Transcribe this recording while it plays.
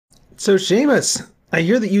So, Seamus, I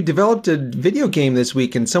hear that you developed a video game this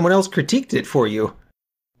week and someone else critiqued it for you.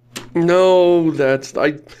 No,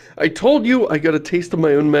 I told you I got a taste of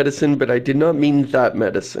my own medicine, but I did not mean that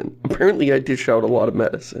medicine. Apparently I dish out a lot of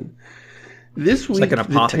medicine. This week, it's like an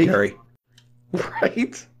apothecary.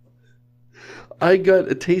 Right? I got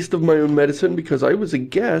a taste of my own medicine because I was a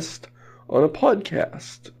guest on a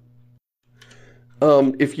podcast.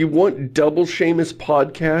 If you want double Seamus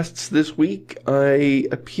podcasts this week, I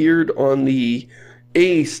appeared on the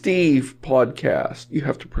A. Steve podcast. You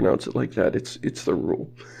have to pronounce it like that. It's the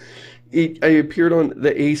rule. I appeared on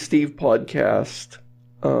the A. Steve podcast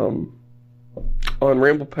on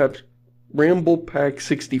Ramble Pack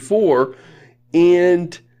 64,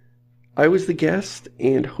 and I was the guest,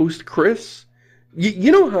 and host Chris.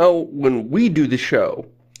 You know how when we do the show,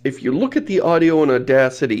 if you look at the audio on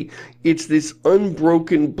Audacity, it's this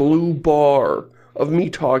unbroken blue bar of me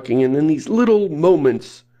talking, and then these little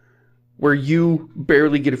moments where you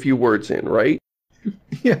barely get a few words in, right?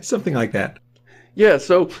 Yeah, something like that. Yeah,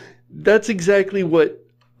 so that's exactly what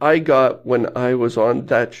I got when I was on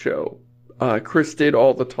that show. Chris did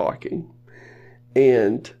all the talking,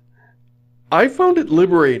 and I found it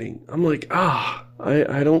liberating. I'm like, I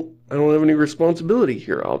don't have any responsibility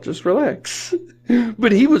here. I'll just relax.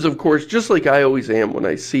 But he was, of course, just like I always am when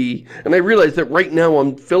I see, and I realize that right now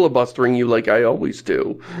I'm filibustering you like I always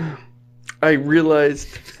do. I realized,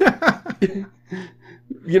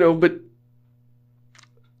 you know, but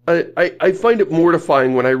I find it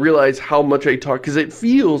mortifying when I realize how much I talk, because it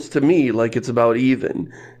feels to me like it's about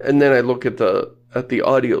even. And then I look at the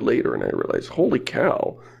audio later and I realize, holy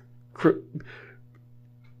cow,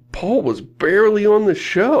 Paul was barely on the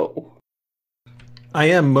show. I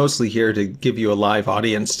am mostly here to give you a live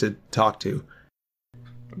audience to talk to.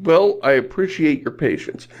 Well, I appreciate your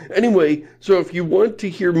patience. Anyway, so if you want to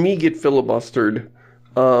hear me get filibustered,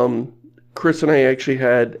 Chris and I actually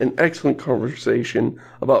had an excellent conversation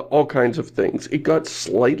about all kinds of things. It got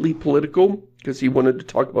slightly political because he wanted to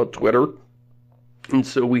talk about Twitter. And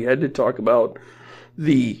so we had to talk about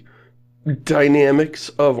the dynamics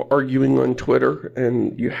of arguing on Twitter,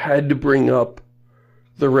 and you had to bring up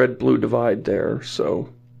the red-blue divide there, so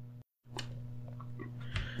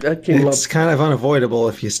that came up. It's kind of unavoidable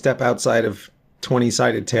if you step outside of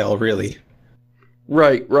 20-sided tail, really.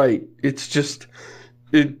 Right. It's just,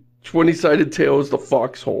 20-sided tail is the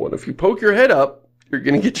foxhole, and if you poke your head up, you're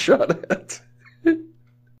gonna get shot at.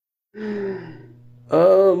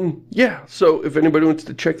 Yeah, so if anybody wants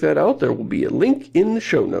to check that out, there will be a link in the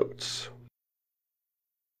show notes.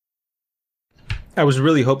 I was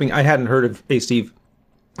really hoping, I hadn't heard of Hey Steve.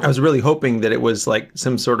 I was really hoping that it was like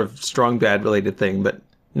some sort of strong bad related thing, but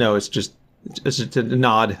no, it's just a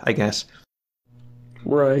nod, I guess.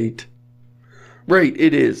 Right,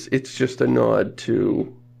 it is. It's just a nod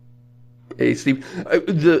to Hey Steve.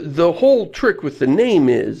 The whole trick with the name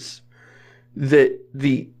is that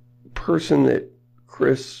the person that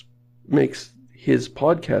Chris makes his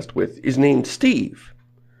podcast with is named Steve.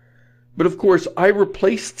 But of course, I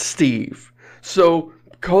replaced Steve. So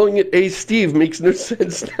calling it A. Steve makes no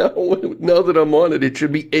sense now. Now that I'm on it, it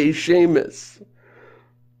should be A. Seamus.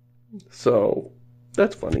 So,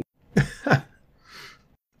 that's funny.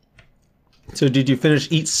 So did you finish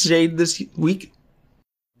Eat Shade this week?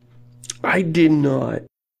 I did not.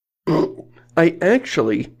 I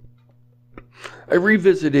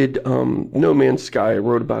revisited No Man's Sky. I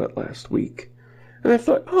wrote about it last week. And I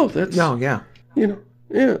thought, oh, that's... Oh, yeah. You know,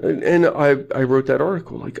 yeah. And I wrote that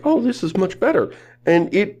article like, oh, this is much better.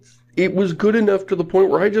 And it was good enough to the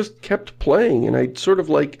point where I just kept playing. And I sort of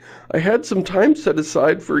like, I had some time set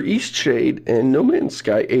aside for Eastshade, and No Man's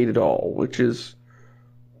Sky ate it all, which is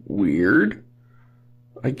weird.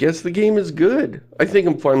 I guess the game is good. I think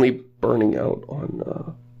I'm finally burning out on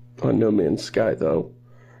No Man's Sky, though.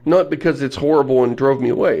 Not because it's horrible and drove me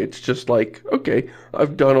away. It's just like, okay,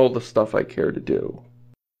 I've done all the stuff I care to do.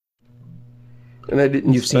 And I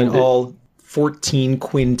didn't. You've seen all 14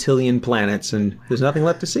 quintillion planets, and there's nothing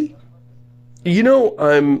left to see? You know,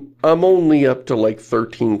 I'm only up to like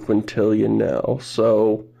 13 quintillion now,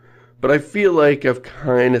 so... But I feel like I've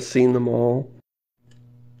kind of seen them all.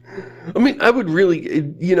 I mean, I would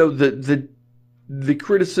really... You know, the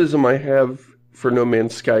criticism I have for No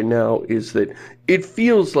Man's Sky now is that it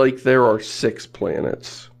feels like there are 6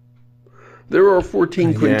 planets. There are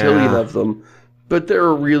 14 quintillion of them, but there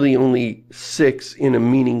are really only 6 in a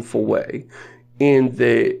meaningful way. And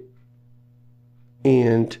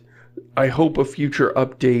I hope a future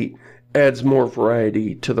update adds more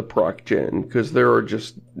variety to the proc gen, because there are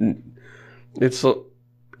just... It's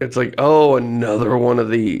like, oh, another one of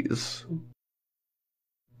these.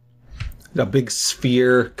 A big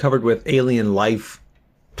sphere covered with alien life.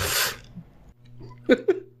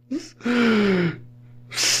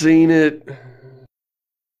 Seen it.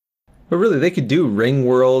 But really, they could do ring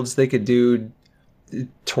worlds. They could do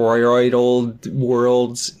toroidal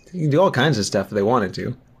worlds. They could do all kinds of stuff if they wanted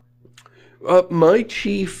to. My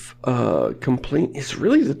chief complaint is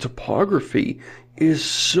really the topography is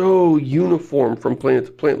so uniform from planet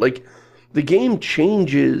to planet. Like, the game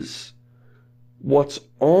changes what's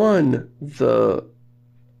on the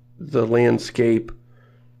landscape,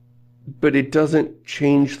 but it doesn't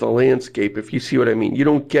change the landscape, if you see what I mean. You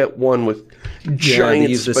don't get one with giant they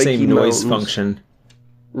use the same noise function.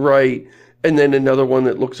 Right. And then another one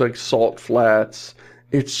that looks like salt flats.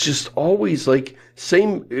 It's just always like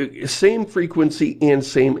same frequency and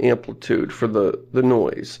same amplitude for the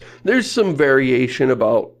noise. There's some variation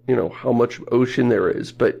about, you know, how much ocean there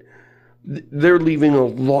is, but they're leaving a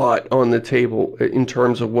lot on the table in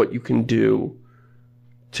terms of what you can do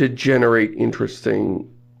to generate interesting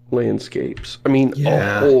landscapes. I mean,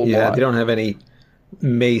 a whole lot. They don't have any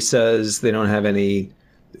mesas. They don't have any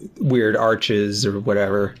weird arches or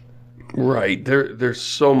whatever. Right. There's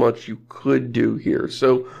so much you could do here.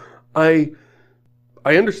 So I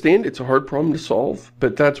understand it's a hard problem to solve,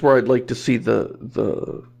 but that's where I'd like to see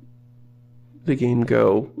the game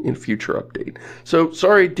go in future update. So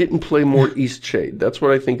sorry I didn't play more Eastshade. That's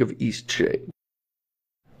what I think of Eastshade.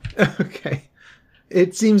 Okay.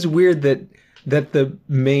 It seems weird that the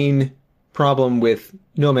main problem with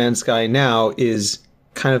No Man's Sky now is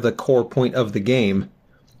kind of the core point of the game,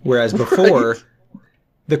 whereas before right.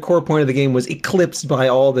 The core point of the game was eclipsed by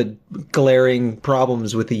all the glaring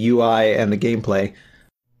problems with the UI and the gameplay.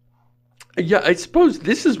 Yeah, I suppose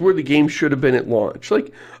this is where the game should have been at launch.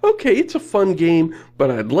 Like, okay, it's a fun game,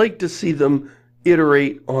 but I'd like to see them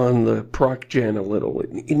iterate on the proc gen a little.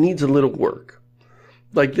 It needs a little work.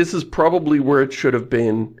 Like, this is probably where it should have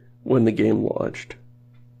been when the game launched.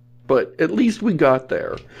 But at least we got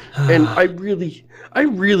there. And I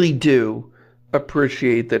really do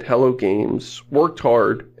appreciate that Hello Games worked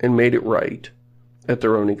hard and made it right at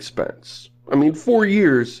their own expense. I mean, 4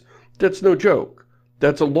 years, that's no joke.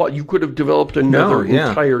 That's a lot. You could have developed another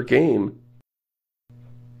entire game.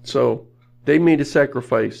 So, they made a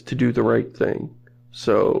sacrifice to do the right thing.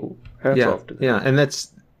 So, hats off to them. Yeah, and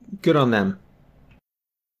that's good on them.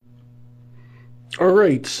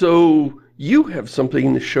 Alright, so you have something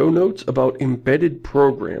in the show notes about embedded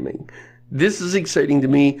programming. This is exciting to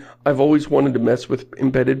me. I've always wanted to mess with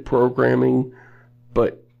embedded programming,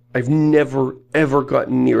 but I've never, ever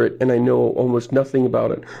gotten near it, and I know almost nothing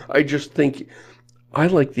about it. I just think, I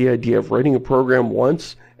like the idea of writing a program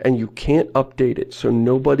once, and you can't update it, so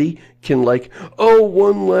nobody can like, oh,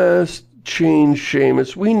 one last change,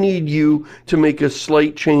 Seamus. We need you to make a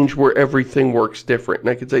slight change where everything works different. And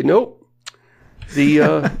I could say, nope.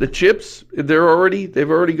 The chips, they've already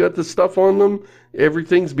got the stuff on them.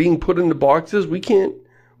 Everything's being put into boxes. We can't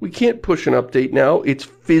push an update now. It's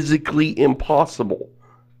physically impossible.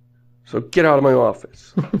 So get out of my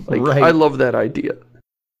office. Like, right. I love that idea.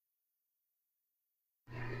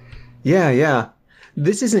 Yeah.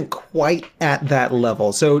 This isn't quite at that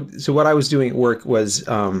level. So what I was doing at work was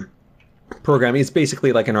programming. It's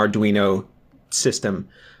basically like an Arduino system.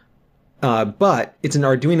 But it's an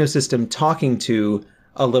Arduino system talking to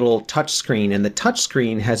a little touch screen, and the touch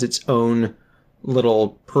screen has its own little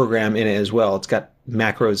program in it as well. It's got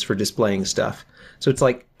macros for displaying stuff. So it's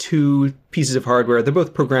like two pieces of hardware. They're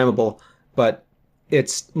both programmable, but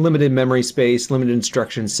it's limited memory space, limited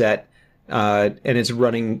instruction set, and it's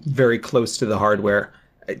running very close to the hardware.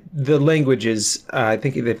 The language is, I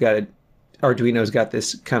think they've got Arduino's got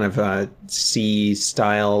this kind of C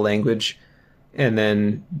style language. And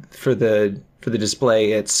then for the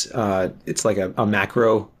display, it's like a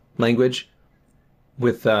macro language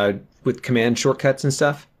with command shortcuts and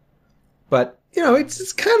stuff. But you know,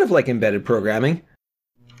 it's kind of like embedded programming.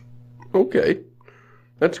 Okay,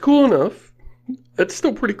 that's cool enough. That's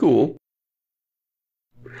still pretty cool.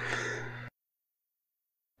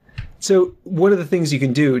 So one of the things you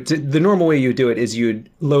can do, the normal way you do it is you'd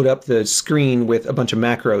load up the screen with a bunch of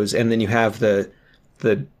macros, and then you have the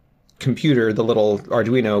computer, the little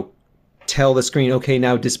Arduino, tell the screen, okay,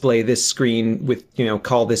 now display this screen with,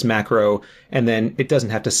 call this macro, and then it doesn't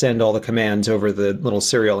have to send all the commands over the little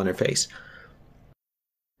serial interface.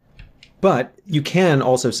 But you can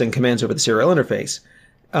also send commands over the serial interface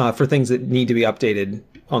for things that need to be updated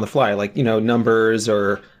on the fly, like, numbers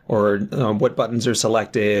or what buttons are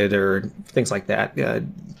selected or things like that,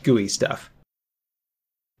 GUI stuff.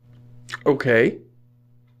 Okay.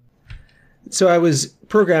 So I was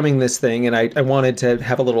programming this thing, and I wanted to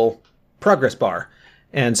have a little progress bar.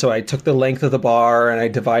 And so I took the length of the bar and I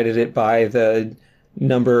divided it by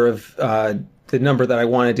number of the number that I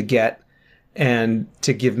wanted to get, and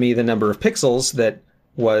to give me the number of pixels that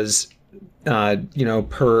was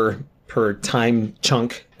per time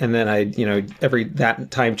chunk. And then every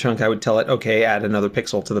that time chunk I would tell it, okay, add another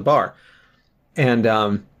pixel to the bar. And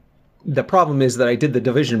the problem is that I did the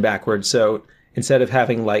division backwards. So instead of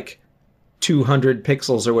having like 200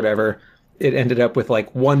 pixels or whatever, it ended up with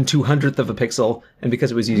like 1/200th of a pixel. And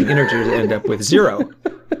because it was using integers, it ended up with 0.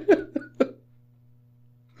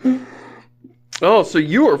 Oh, so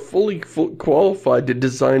you are fully qualified to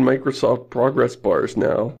design Microsoft Progress bars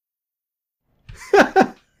now.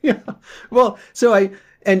 Yeah. Well, so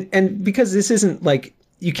and because this isn't like,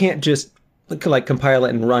 you can't just like compile it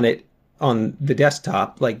and run it on the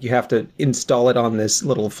desktop. Like, you have to install it on this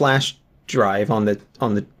little flash drive on the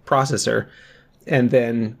processor, and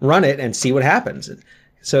then run it and see what happens.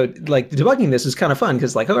 So like debugging this is kind of fun,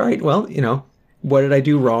 because like, all right, well, what did I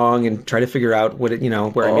do wrong, and try to figure out where I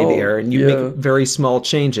made the error, and you make very small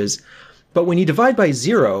changes. But when you divide by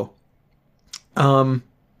 0,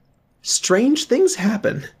 strange things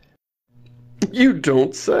happen. You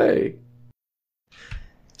don't say.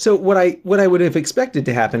 So what I would have expected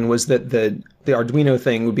to happen was that the Arduino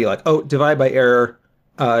thing would be like, oh, divide by 0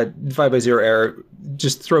 error,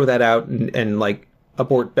 just throw that out and like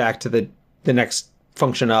abort back to the next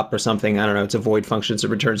function up or something. I don't know, it's a void function, so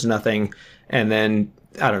it returns nothing. And then,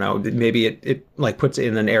 I don't know, maybe it like puts it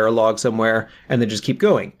in an error log somewhere, and then just keep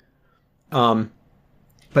going. But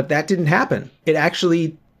that didn't happen. It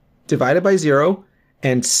actually divided by 0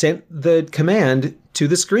 and sent the command to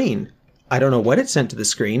the screen. I don't know what it sent to the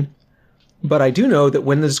screen, but I do know that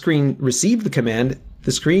when the screen received the command,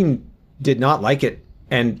 the screen did not like it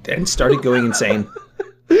and started going insane.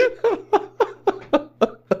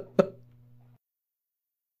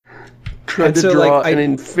 Tried to draw an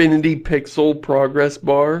infinity pixel progress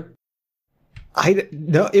bar.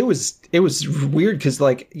 No, it was weird, because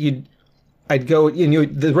like I'd go,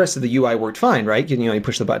 the rest of the UI worked fine, right? You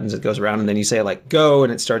push the buttons, it goes around, and then you say like go,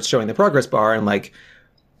 and it starts showing the progress bar, and like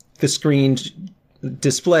the screen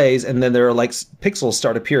displays, and then there are like pixels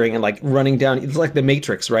start appearing and like running down. It's like the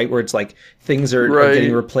Matrix, right? Where it's like things are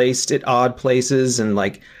getting replaced at odd places, and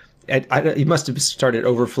like it must have started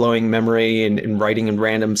overflowing memory and writing in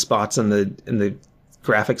random spots in the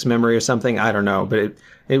graphics memory or something. I don't know, but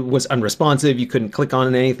it was unresponsive. You couldn't click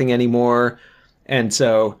on anything anymore, and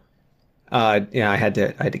so I had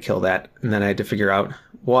to kill that, and then I had to figure out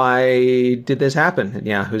why did this happen. And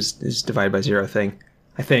it was divide by 0 thing.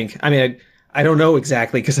 I think. I mean, I don't know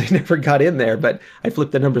exactly, because I never got in there, but I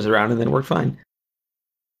flipped the numbers around and then it worked fine.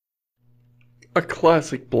 A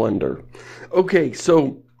classic blunder. Okay,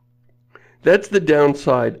 so that's the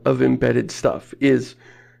downside of embedded stuff, is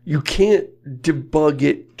you can't debug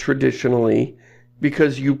it traditionally,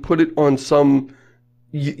 because you put it on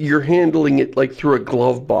you're handling it like through a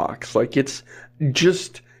glove box. Like, it's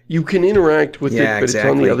just, you can interact with it, but exactly.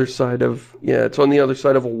 It's on the other side of, it's on the other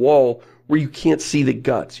side of a wall, where you can't see the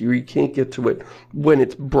guts. You can't get to it when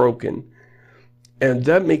it's broken. And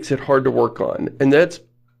that makes it hard to work on. And that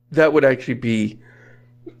would actually be,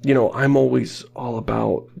 I'm always all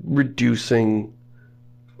about reducing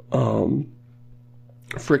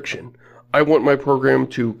friction. I want my program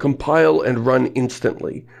to compile and run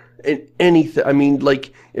instantly. And anything, I mean,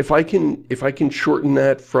 like, if I can shorten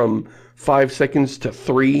that from 5 seconds to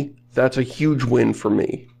 3, that's a huge win for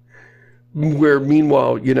me. Where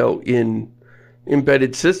meanwhile, in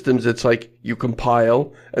embedded systems, it's like you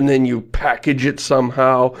compile, and then you package it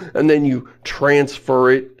somehow, and then you transfer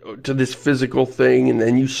it to this physical thing, and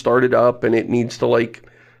then you start it up, and it needs to, like,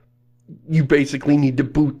 you basically need to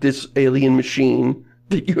boot this alien machine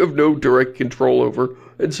that you have no direct control over.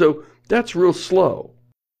 And so that's real slow.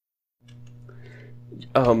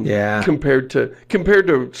 Compared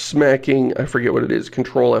to smacking, I forget what it is,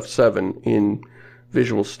 Control F7 in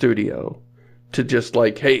Visual Studio, to just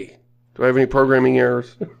like, hey, do I have any programming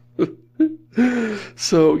errors?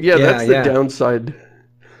 So that's the downside.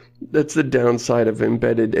 That's the downside of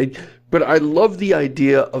embedded. But I love the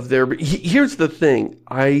idea of here's the thing.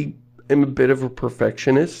 I am a bit of a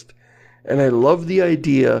perfectionist, and I love the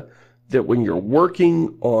idea that when you're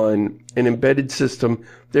working on an embedded system,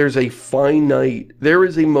 there is a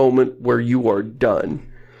moment where you are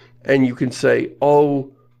done. And you can say,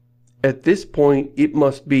 oh, at this point, it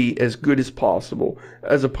must be as good as possible,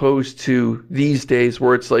 as opposed to these days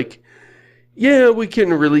where it's like, yeah, we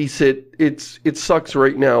can release it. It sucks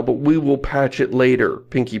right now, but we will patch it later,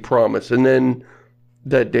 pinky promise. And then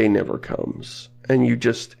that day never comes. And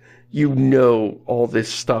you know all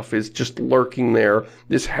this stuff is just lurking there,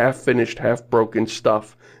 this half-finished, half-broken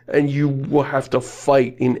stuff, and you will have to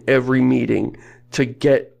fight in every meeting to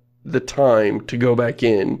get the time to go back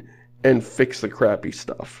in and fix the crappy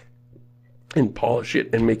stuff and polish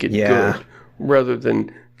it and make it good, rather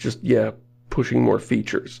than just, pushing more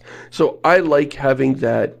features. So I like having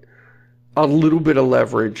that, a little bit of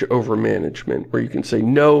leverage over management, where you can say,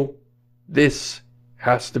 no, this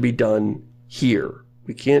has to be done here.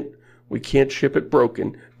 We can't ship it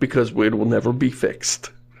broken because it will never be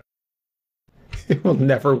fixed. It will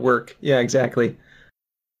never work. Yeah, exactly.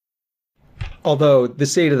 Although the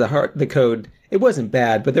state of the code, it wasn't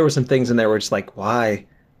bad, but there were some things in there where it's like, why?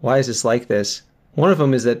 Why is this like this? One of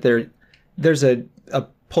them is that there's a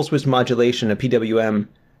pulse width modulation, a PWM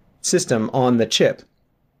system on the chip,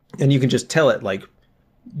 and you can just tell it like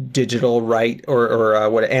digital write or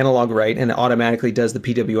what analog write, and it automatically does the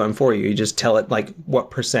PWM for you. You just tell it like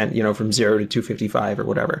what percent, from 0 to 255 or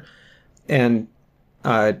whatever, and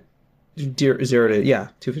 0 to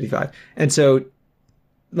 255. And so,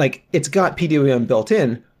 like, it's got PWM built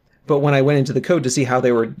in, but when I went into the code to see how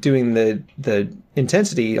they were doing the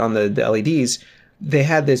intensity on the LEDs, they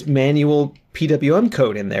had this manual PWM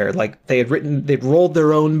code in there. Like, they'd rolled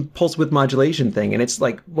their own pulse width modulation thing, and it's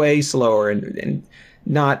like way slower and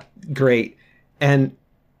not great. And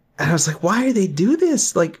I was like, why do they do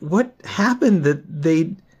this? Like, what happened that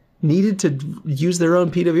they needed to use their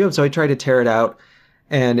own PWM? So I tried to tear it out,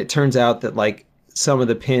 and it turns out that like some of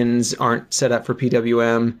the pins aren't set up for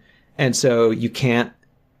PWM, and so you can't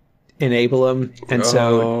enable them. And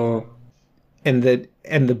so and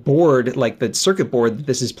the board, like the circuit board that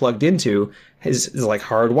this is plugged into, is like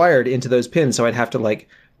hardwired into those pins. So I'd have to like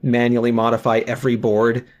manually modify every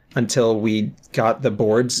board until we got the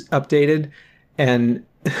boards updated. And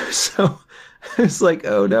so it's like,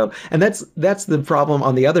 oh no. And that's the problem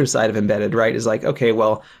on the other side of embedded, right? Is like, okay,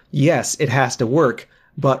 well, yes, it has to work,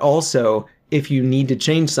 but also if you need to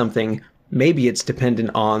change something, maybe it's dependent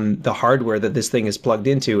on the hardware that this thing is plugged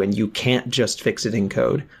into, and you can't just fix it in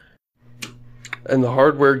code. And the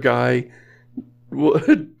hardware guy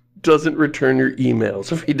doesn't return your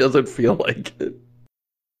emails if he doesn't feel like it.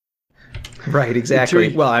 Right,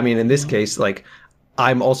 exactly. Well, I mean, in this case, like,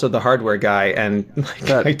 I'm also the hardware guy, and like,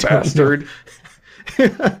 that I don't bastard.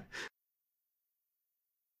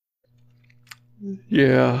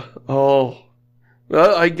 Yeah. Oh.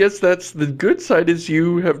 Well, I guess that's the good side, is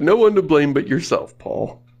you have no one to blame but yourself,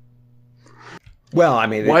 Paul. Well, I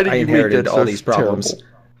mean, I inherited all these problems. Terrible?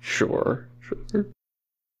 Sure.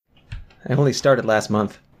 I only started last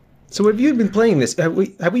month. So have you been playing this? Have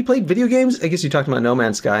we played video games? I guess you talked about No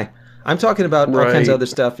Man's Sky. I'm talking about all kinds of other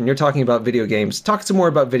stuff, and you're talking about video games. Talk some more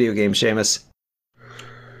about video games, Seamus.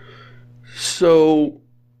 So,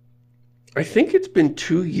 I think it's been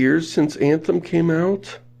 2 years since Anthem came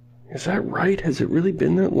out. Is that right? Has it really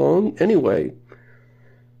been that long? Anyway,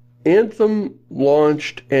 Anthem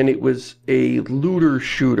launched, and it was a looter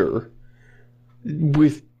shooter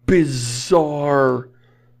with bizarre...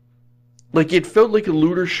 Like, it felt like a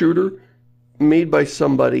looter shooter made by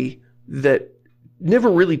somebody that never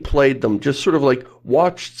really played them, just sort of like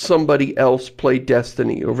watched somebody else play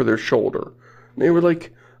Destiny over their shoulder. And they were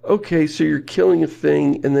like, okay, so you're killing a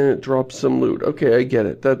thing and then it drops some loot. Okay, I get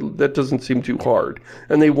it. That doesn't seem too hard.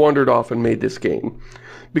 And they wandered off and made this game.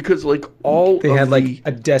 Because like they had like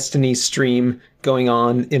a Destiny stream going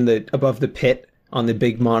on above the pit on the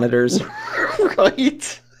big monitors.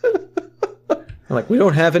 Right? Like, we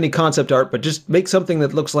don't have any concept art, but just make something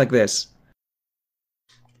that looks like this.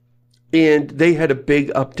 And they had a big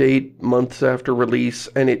update months after release,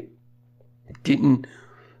 and it didn't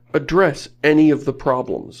address any of the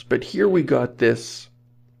problems. But here we got this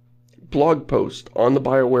blog post on the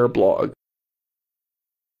BioWare blog.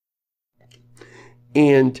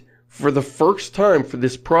 And for the first time for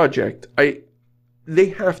this project, they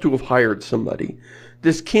have to have hired somebody.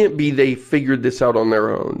 This can't be they figured this out on their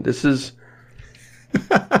own. This is...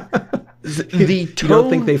 the tone... You don't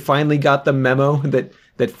think they finally got the memo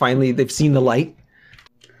that finally they've seen the light?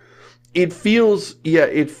 It feels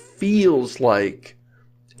like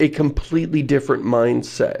a completely different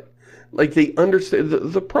mindset. Like, they understand...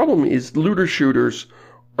 The problem is looter shooters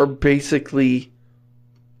are basically...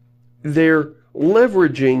 They're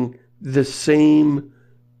leveraging the same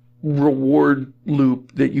reward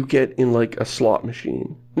loop that you get in, like, a slot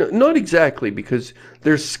machine. No, not exactly, because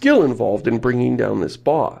there's skill involved in bringing down this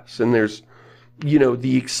boss, and there's,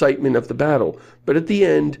 the excitement of the battle. But at the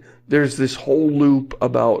end, there's this whole loop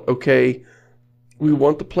about, okay, we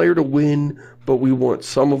want the player to win, but we want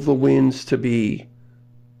some of the wins to be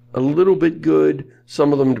a little bit good,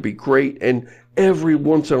 some of them to be great, and every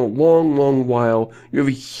once in a long, long while, you have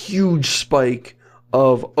a huge spike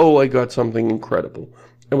of, oh, I got something incredible.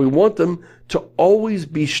 And we want them to always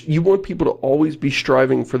be, you want people to always be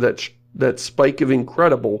striving for that spike of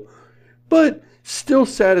incredible, but still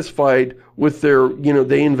satisfied with their,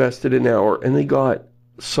 they invested an hour and they got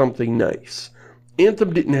something nice.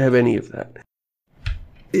 Anthem didn't have any of that.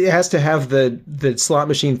 It has to have the slot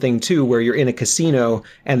machine thing too, where you're in a casino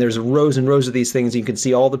and there's rows and rows of these things. You can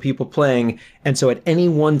see all the people playing. And so at any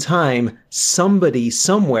one time, somebody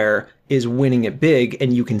somewhere is winning it big,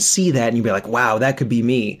 and you can see that and you'll be like, wow, that could be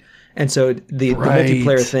me. And so the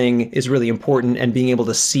multiplayer thing is really important, and being able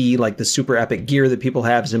to see like the super epic gear that people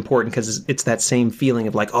have is important, because it's that same feeling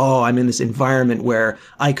of like, oh, I'm in this environment where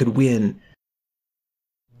I could win.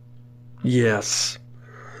 Yes.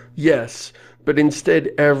 Yes. But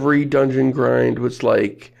instead, every dungeon grind was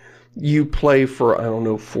like, you play for, I don't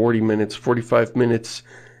know, 40 minutes, 45 minutes,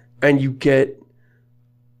 and you get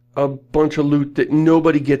a bunch of loot that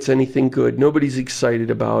nobody gets anything good. Nobody's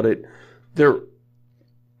excited about it.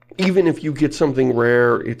 Even if you get something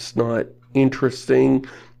rare, it's not interesting,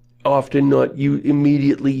 often not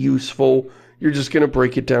immediately useful. You're just going to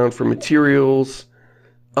break it down for materials.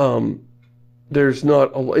 There's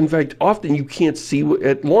not in fact, often you can't see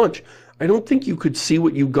at launch. I don't think you could see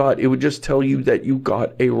what you got. It would just tell you that you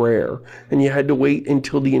got a rare, and you had to wait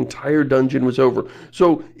until the entire dungeon was over.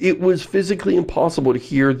 So it was physically impossible to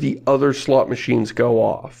hear the other slot machines go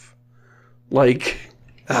off. Like,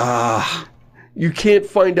 you can't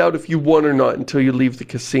find out if you won or not until you leave the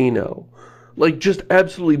casino. Like, just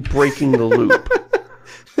absolutely breaking the loop.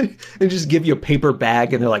 They just give you a paper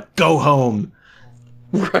bag and they're like, go home.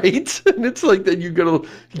 Right? And it's like that you gotta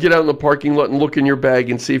get out in the parking lot and look in your bag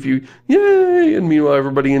and see if you, yay! And meanwhile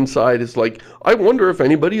everybody inside is like, I wonder if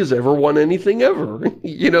anybody has ever won anything ever.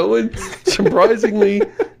 And surprisingly,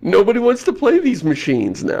 nobody wants to play these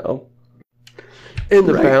machines now. And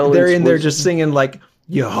the balance they're in there just singing like,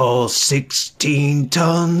 you haul 16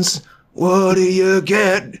 tons, what do you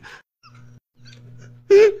get?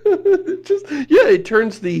 It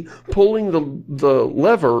turns the pulling the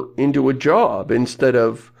lever into a job instead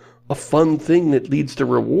of a fun thing that leads to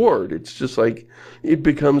reward. It's just like, it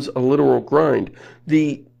becomes a literal grind.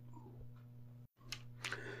 The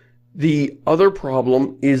other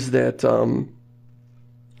problem is that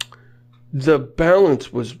the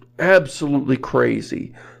balance was absolutely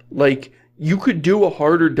crazy. Like, you could do a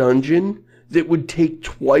harder dungeon that would take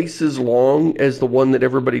twice as long as the one that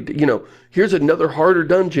everybody did. Here's another harder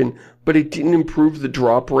dungeon, but it didn't improve the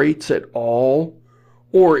drop rates at all,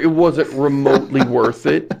 or it wasn't remotely worth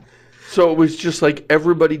it. So it was just like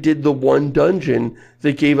everybody did the one dungeon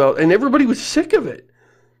that gave out, and everybody was sick of it.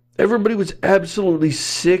 Everybody was absolutely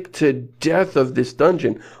sick to death of this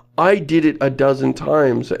dungeon. I did it a dozen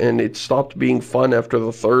times, and it stopped being fun after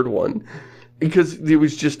the third one, because it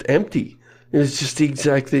was just empty. It was just the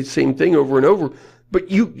exact same thing over and over. But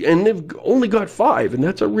they've only got 5, and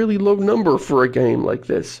that's a really low number for a game like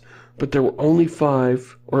this. But there were only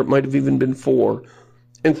 5, or it might have even been 4,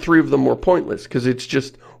 and 3 of them were pointless, because it's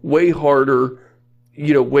just way harder,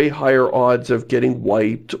 way higher odds of getting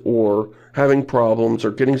wiped, or having problems,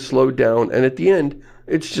 or getting slowed down, and at the end,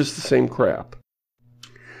 it's just the same crap.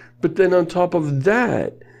 But then on top of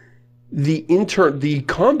that, the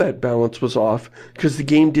combat balance was off, because the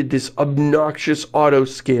game did this obnoxious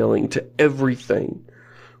auto-scaling to everything,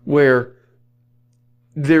 where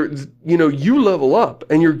you level up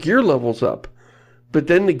and your gear levels up, but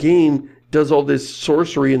then the game does all this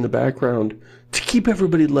sorcery in the background to keep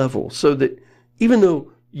everybody level, so that even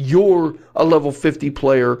though you're a level 50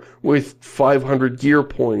 player with 500 gear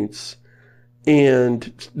points,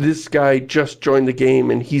 and this guy just joined the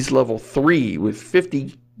game and he's level 3 with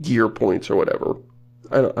 50 gear points or whatever.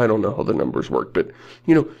 I don't know how the numbers work, but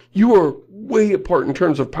you are way apart in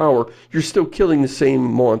terms of power. You're still killing the same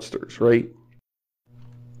monsters, right?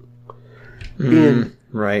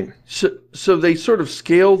 Right. So they sort of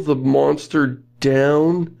scale the monster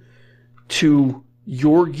down to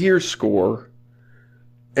your gear score,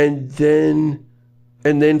 and then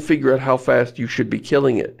figure out how fast you should be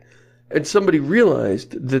killing it. And somebody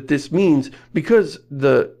realized that this means, because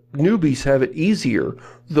the newbies have it easier,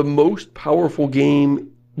 the most powerful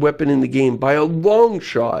weapon in the game by a long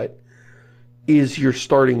shot is your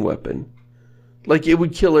starting weapon. Like, it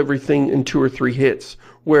would kill everything in 2 or 3 hits,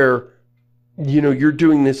 where you're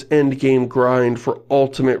doing this end game grind for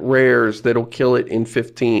ultimate rares that'll kill it in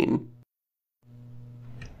 15.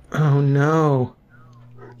 Oh no.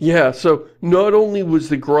 Yeah, so not only was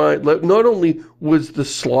the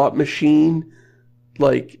slot machine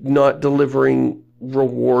like not delivering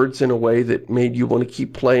rewards in a way that made you want to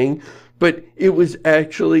keep playing, But it was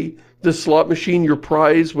actually the slot machine. Your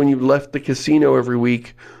prize when you left the casino every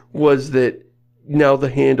week was that now the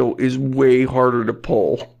handle is way harder to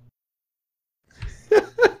pull.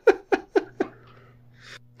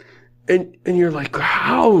 And you're like,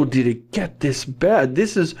 how did it get this bad?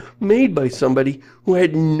 This is made by somebody who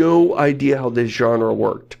had no idea how this genre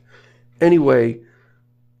worked. Anyway,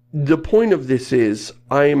 the point of this is,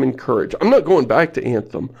 I am encouraged. I'm not going back to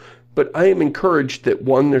Anthem, but I am encouraged that,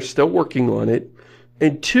 one, they're still working on it,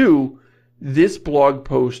 and two, this blog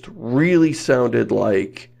post really sounded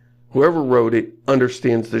like whoever wrote it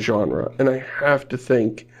understands the genre. And I have to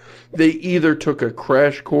think they either took a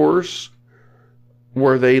crash course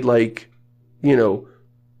where they, like, you know,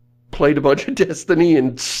 played a bunch of Destiny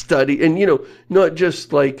and study, and, you know, not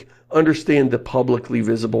just, like, understand the publicly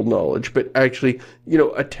visible knowledge, but actually, you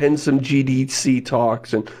know, attend some GDC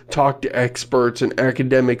talks and talk to experts and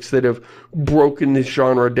academics that have broken this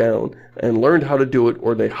genre down and learned how to do it,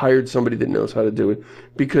 or they hired somebody that knows how to do it.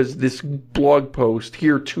 Because this blog post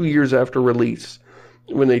here 2 years after release,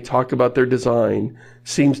 when they talk about their design,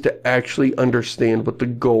 seems to actually understand what the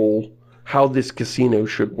goal, how this casino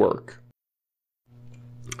should work.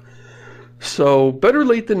 So, better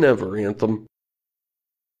late than never, Anthem.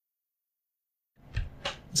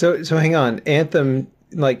 So hang on. Anthem,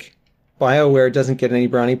 like, BioWare doesn't get any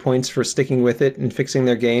brownie points for sticking with it and fixing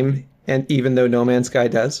their game, and even though No Man's Sky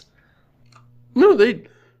does? No,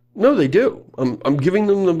 they do. I'm giving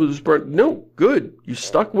them the... No, good. You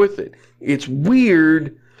stuck with it. It's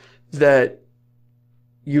weird that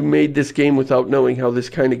you made this game without knowing how this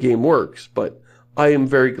kind of game works, but I am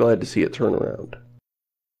very glad to see it turn around.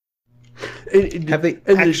 Have they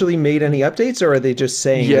actually made any updates, or are they just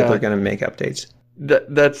saying that they're going to make updates?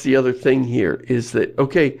 That's the other thing here, is that,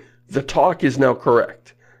 okay, the talk is now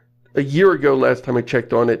correct. A year ago, last time I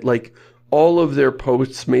checked on it, like, all of their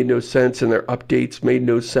posts made no sense and their updates made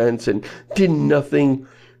no sense and did nothing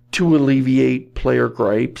to alleviate player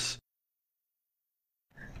gripes.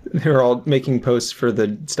 They're all making posts for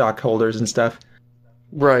the stockholders and stuff.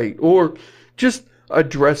 Right, or just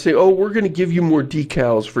addressing, oh, we're going to give you more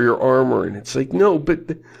decals for your armor, and it's like, no, but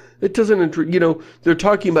it doesn't, you know, they're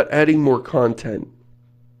talking about adding more content,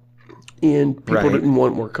 and people didn't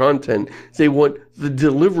want more content. They want the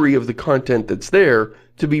delivery of the content that's there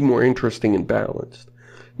to be more interesting and balanced.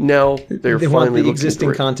 Now they want the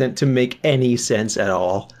existing content to make any sense at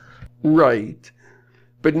all. Right.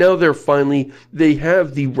 But now they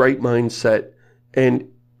have the right mindset, and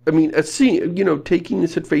I mean, you know, taking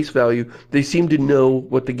this at face value, they seem to know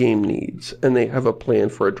what the game needs, and they have a plan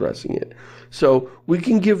for addressing it. So we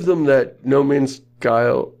can give them that No Man's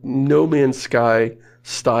Sky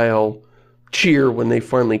style cheer when they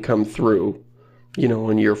finally come through, you know,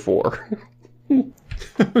 in year 4.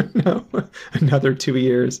 No, another 2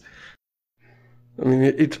 years. I mean,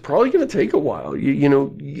 it's probably going to take a while. You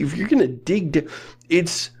know, if you're going to dig down,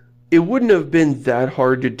 it wouldn't have been that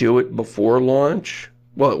hard to do it before launch.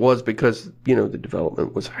 Well, it was because, you know, the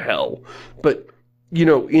development was hell. But, you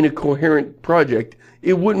know, in a coherent project,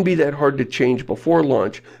 it wouldn't be that hard to change before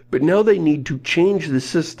launch. But now they need to change the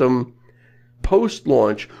system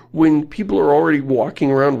post-launch when people are already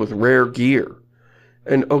walking around with rare gear.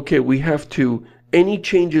 And, okay, we have to, any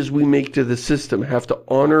changes we make to the system have to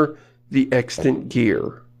honor the extant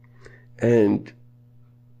gear. And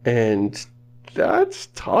that's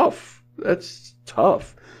tough. That's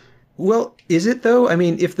tough. Well, is it though? I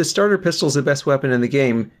mean, if the starter pistol's the best weapon in the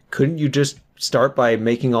game, couldn't you just start by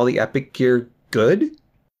making all the epic gear good?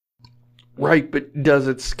 Right, but does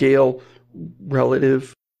it scale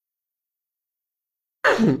relative?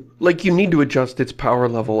 Like, you need to adjust its power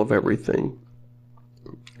level of everything.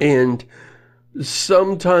 And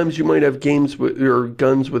sometimes you might have games with, or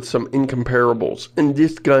guns with some incomparables. And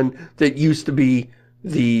this gun that used to be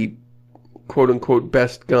the quote-unquote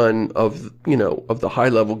best gun of, you know, of the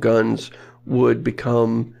high-level guns would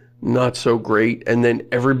become not so great, and then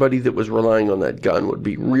everybody that was relying on that gun would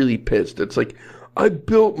be really pissed. It's like, I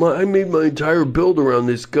made my entire build around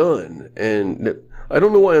this gun, and I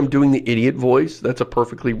don't know why I'm doing the idiot voice. That's a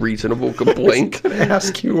perfectly reasonable complaint. I was gonna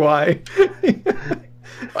ask you why.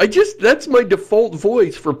 That's my default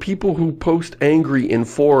voice for people who post angry in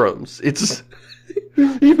forums. It's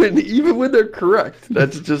even when they're correct,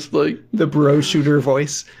 that's just like the bro shooter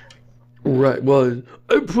voice. Right, well,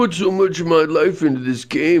 I put so much of my life into this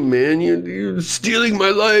game, man. You're stealing my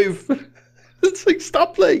life. It's like,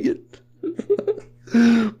 stop playing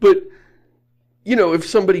it. But, you know, if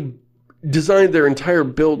somebody designed their entire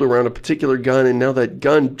build around a particular gun, and now that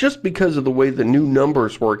gun, just because of the way the new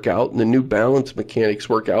numbers work out and the new balance mechanics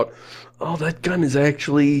work out, oh, that gun is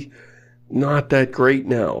actually not that great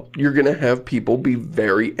now. You're going to have people be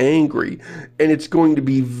very angry, and it's going to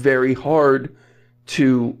be very hard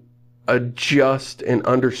to adjust and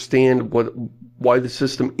understand why the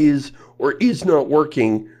system is or is not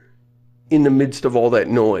working in the midst of all that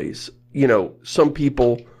noise. You know, some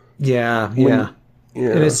people... Yeah. An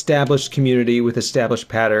established community with established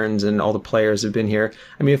patterns, and all the players have been here.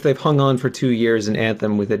 I mean, if they've hung on for 2 years in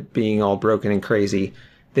Anthem with it being all broken and crazy,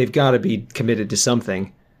 they've got to be committed to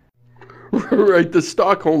something. Right, the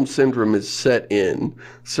Stockholm Syndrome is set in,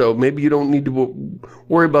 so maybe you don't need to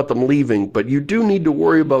worry about them leaving, but you do need to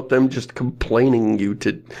worry about them just complaining at you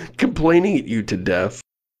to death.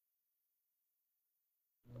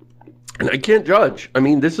 And I can't judge. I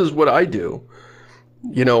mean, this is what I do.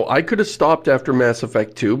 You know, I could have stopped after Mass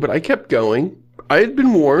Effect 2, but I kept going. I had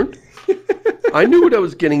been warned. I knew what I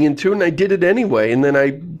was getting into, and I did it anyway, and then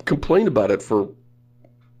I complained about it for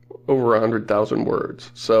over 100,000 words.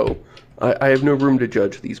 So... I have no room to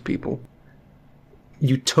judge these people.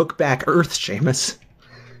 You took back Earth, Seamus.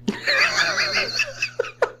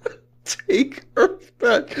 Take Earth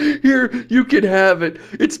back. Here, you can have it.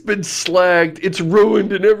 It's been slagged, it's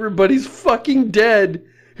ruined, and everybody's fucking dead.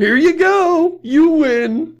 Here you go. You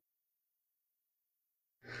win.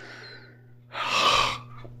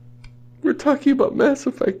 We're talking about Mass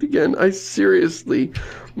Effect again. I seriously...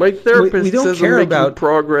 My therapist says I'm making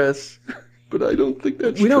progress. But I don't think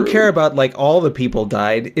that's true. We don't care about, like, all the people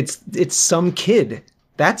died. It's some kid.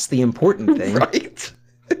 That's the important thing. Right.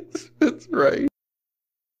 That's right.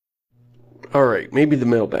 Alright, maybe the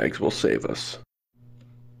mailbags will save us.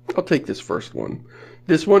 I'll take this first one.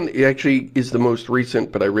 This one actually is the most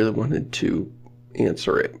recent, but I really wanted to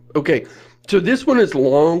answer it. Okay, so this one is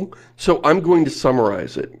long, so I'm going to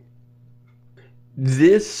summarize it.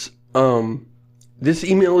 This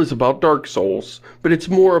email is about Dark Souls, but it's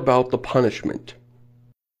more about the punishment.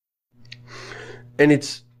 And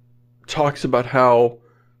it talks about how,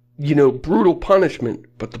 you know, brutal punishment,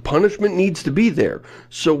 but the punishment needs to be there.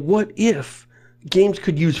 So what if games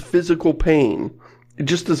could use physical pain,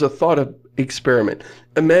 just as a thought experiment?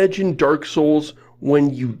 Imagine Dark Souls,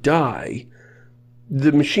 when you die,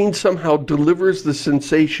 the machine somehow delivers the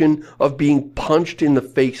sensation of being punched in the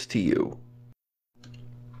face to you.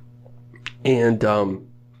 And,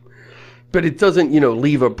 but it doesn't, you know,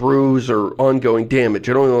 leave a bruise or ongoing damage.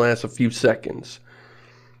 It only lasts a few seconds.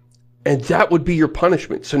 And that would be your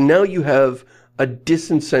punishment. So now you have a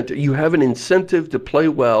disincentive. You have an incentive to play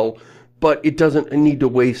well, but it doesn't need to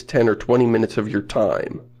waste 10 or 20 minutes of your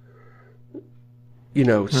time. You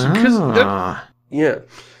know, yeah.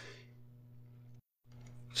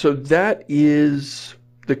 So that is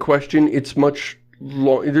the question. It's much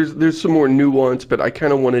long. There's some more nuance, but I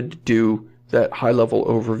kind of wanted to do that high-level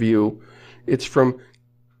overview. It's from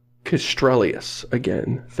Castrelius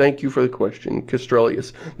again. Thank you for the question,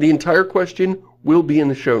 Castrelius. The entire question will be in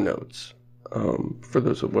the show notes, for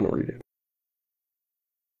those who want to read it.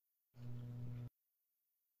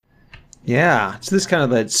 Yeah, so this is kind of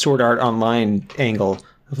the Sword Art Online angle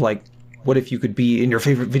of, like, what if you could be in your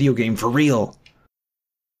favorite video game for real?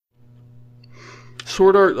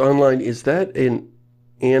 Sword Art Online, is that an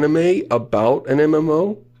anime about an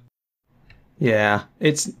MMO? Yeah,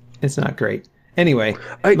 it's not great. Anyway,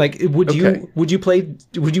 would you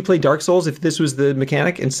play Dark Souls if this was the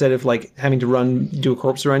mechanic, instead of, like, having to do a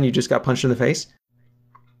corpse run, you just got punched in the face?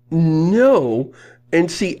 No.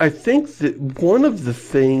 And see, I think that one of the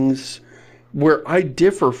things where I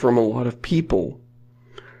differ from a lot of people,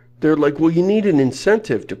 they're like, well, you need an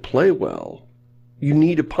incentive to play well. You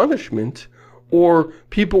need a punishment. Or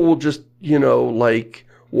people will just, you know, like,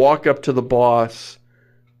 walk up to the boss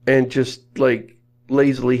and just, like,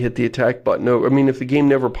 lazily hit the attack button. No, I mean, if the game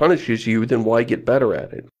never punishes you, then why get better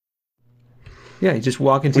at it? Yeah, you just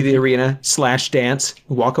walk into the arena, slash dance,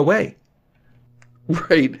 walk away.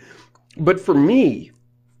 Right. But for me,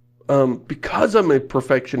 because I'm a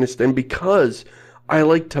perfectionist and because I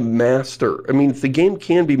like to master, I mean, if the game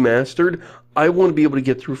can be mastered, I want to be able to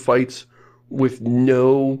get through fights with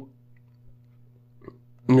no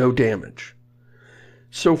damage.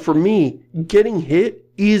 So for me, getting hit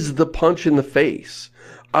is the punch in the face.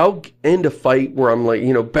 I'll end a fight where I'm like,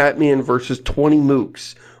 you know, Batman versus 20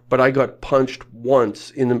 mooks, but I got punched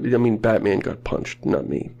once Batman got punched, not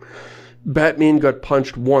me. Batman got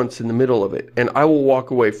punched once in the middle of it, and I will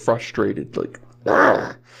walk away frustrated, like,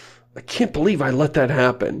 I can't believe I let that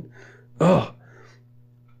happen. Ugh.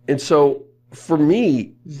 And so, for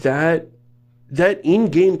me, that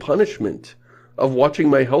in-game punishment of watching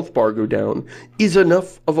my health bar go down is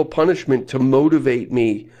enough of a punishment to motivate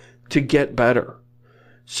me to get better.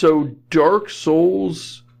 So Dark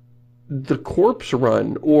Souls, the corpse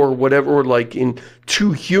run or whatever, or like in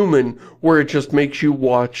Too Human, where it just makes you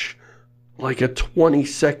watch like a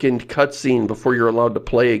 20-second cutscene before you're allowed to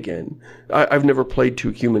play again. I've never played Too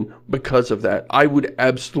Human because of that. I would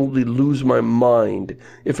absolutely lose my mind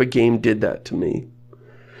if a game did that to me.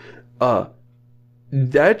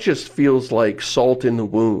 That just feels like salt in the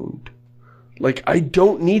wound. Like, I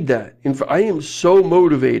don't need that. I am so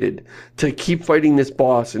motivated to keep fighting this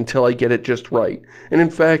boss until I get it just right. And in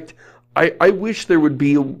fact, I wish there would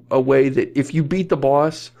be a way that if you beat the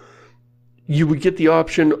boss, you would get the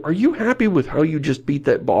option, are you happy with how you just beat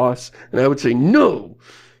that boss? And I would say, no!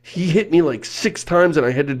 He hit me like 6 times and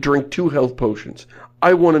I had to drink 2 health potions.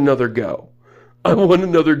 I want another go. I want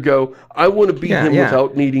another go. I want to beat him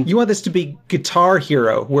without needing... You want this to be Guitar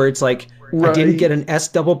Hero, where it's like, right. I didn't get an S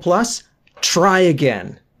double plus? Try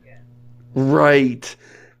again. Right.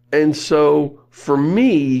 And so, for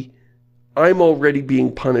me, I'm already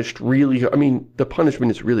being punished really... I mean, the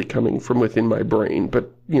punishment is really coming from within my brain, but,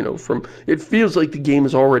 you know, it feels like the game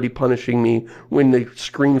is already punishing me when the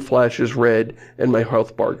screen flashes red and my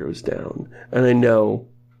health bar goes down. And I know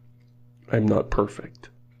I'm not perfect.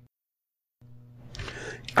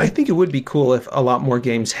 I think it would be cool if a lot more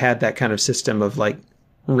games had that kind of system of, like,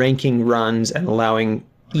 ranking runs and allowing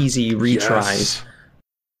easy retries.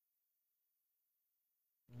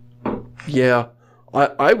 Yes. Yeah,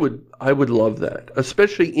 I would love that,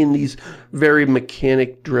 especially in these very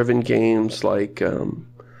mechanic-driven games like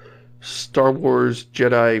Star Wars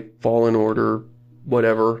Jedi Fallen Order,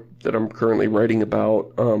 whatever, that I'm currently writing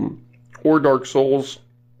about, or Dark Souls,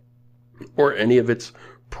 or any of its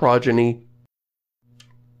progeny.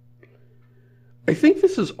 I think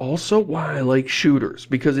this is also why I like shooters,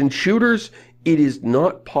 because in shooters, it is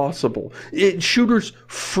not possible. Shooters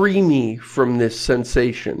free me from this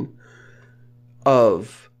sensation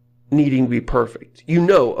of needing to be perfect. You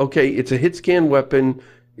know, okay, it's a hit-scan weapon,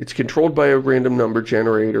 it's controlled by a random number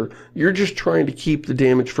generator, you're just trying to keep the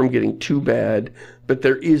damage from getting too bad, but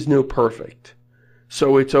there is no perfect.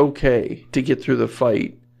 So it's okay to get through the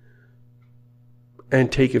fight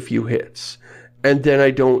and take a few hits. And then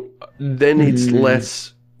then it's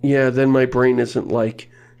less, then my brain isn't like,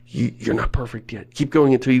 you're not perfect yet. Keep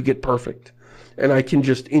going until you get perfect. And I can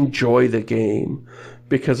just enjoy the game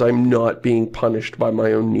because I'm not being punished by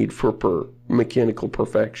my own need for mechanical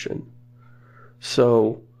perfection.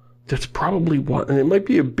 So that's probably why, and it might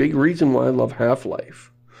be a big reason why I love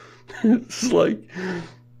Half-Life. It's like,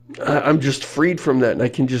 I'm just freed from that, and I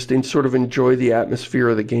can just sort of enjoy the atmosphere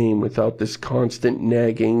of the game without this constant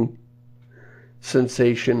nagging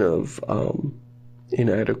sensation of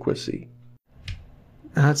inadequacy.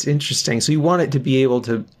 That's interesting. So you want it to be able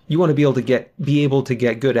to,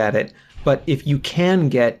 get good at it, but if you can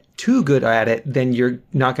get too good at it, then you're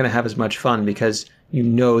not going to have as much fun because you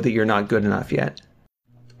know that you're not good enough yet.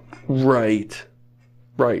 Right.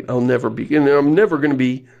 Right. I'm never going to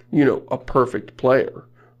be, you know, a perfect player.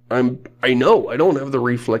 I know I don't have the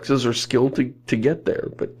reflexes or skill to get there,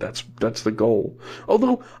 but that's the goal.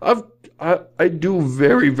 Although I do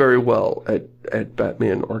very, very well at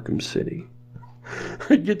Batman Arkham City.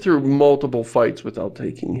 I get through multiple fights without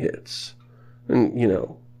taking hits. And, you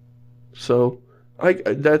know, so I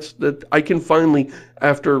can finally,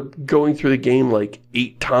 after going through the game like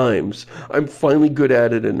 8 times, I'm finally good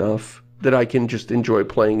at it enough that I can just enjoy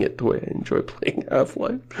playing it the way I enjoy playing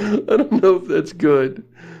Half-Life. I don't know if that's good,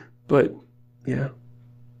 but yeah.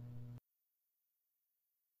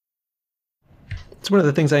 It's one of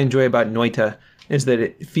the things I enjoy about Noita is that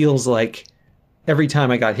it feels like every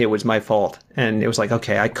time I got hit was my fault. And it was like,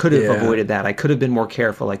 okay, I could have avoided that. I could have been more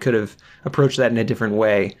careful. I could have approached that in a different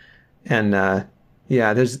way. And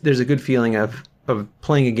there's a good feeling of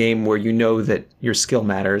playing a game where you know that your skill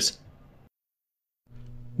matters.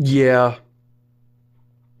 Yeah.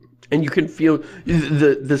 And you can feel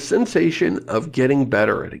the sensation of getting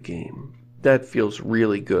better at a game. That feels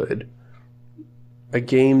really good. A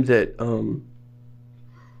game that,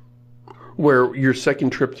 where your second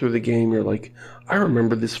trip through the game, you're like, I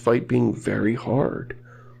remember this fight being very hard.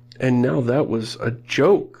 And now that was a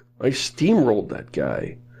joke. I steamrolled that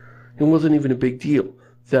guy. It wasn't even a big deal.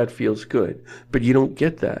 That feels good. But you don't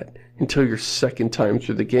get that until your second time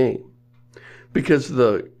through the game. Because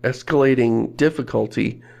the escalating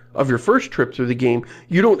difficulty of your first trip through the game,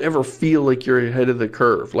 you don't ever feel like you're ahead of the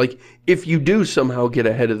curve. Like, if you do somehow get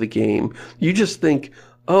ahead of the game, you just think,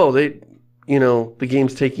 oh, the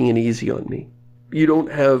game's taking it easy on me. You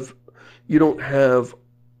don't have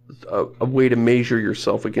a way to measure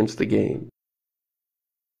yourself against the game.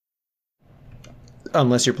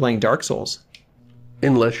 Unless you're playing Dark Souls.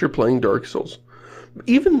 Unless you're playing Dark Souls.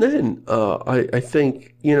 Even then, I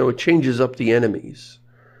think, you know, it changes up the enemies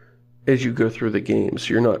as you go through the game,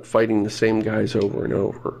 so you're not fighting the same guys over and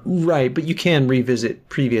over. Right, but you can revisit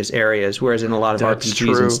previous areas, whereas in a lot of That's RPGs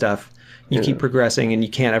true. and stuff, you keep progressing and you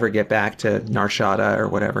can't ever get back to Narshada or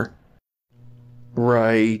whatever.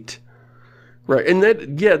 Right. Right, and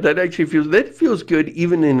that actually feels good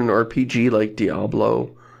even in an RPG like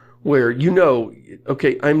Diablo, where, you know,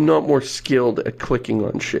 okay, I'm not more skilled at clicking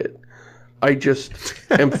on shit. I just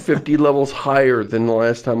am 50 levels higher than the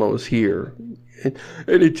last time I was here. And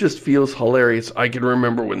it just feels hilarious. I can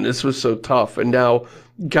remember when this was so tough, and now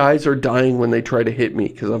guys are dying when they try to hit me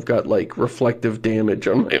because I've got, like, reflective damage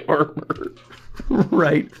on my armor.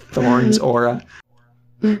 Right, Thorn's aura.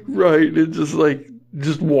 Right, it's just like,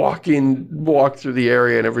 walk through the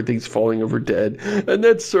area and everything's falling over dead. And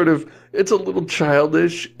that's sort of, it's a little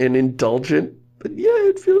childish and indulgent, but yeah,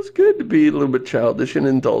 it feels good to be a little bit childish and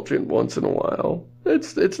indulgent once in a while.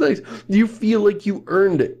 It's nice. You feel like you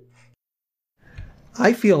earned it.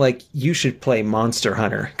 I feel like you should play Monster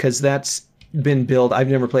Hunter, because that's been billed, I've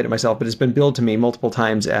never played it myself, but it's been billed to me multiple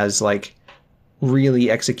times as, like, really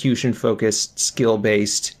execution-focused,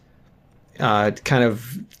 skill-based, kind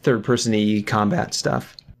of third-person-y combat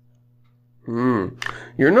stuff.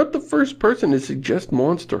 You're not the first person to suggest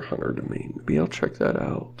Monster Hunter to me. Maybe I'll check that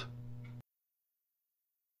out.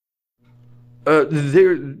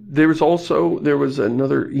 There was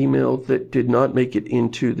another email that did not make it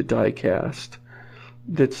into the Diecast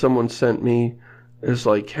that someone sent me. It's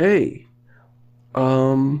like, hey,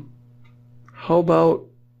 how about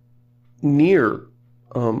Nier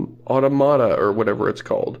Automata or whatever it's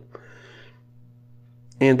called?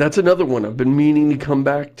 And that's another one I've been meaning to come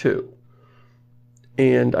back to.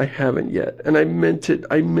 And I haven't yet. And I meant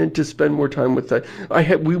to spend more time with that.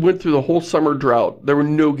 We went through the whole summer drought. There were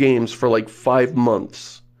no games for like 5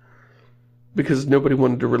 months. Because nobody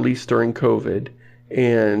wanted to release during COVID.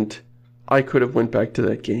 And I could have went back to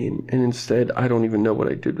that game. And instead, I don't even know what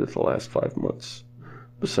I did with the last 5 months.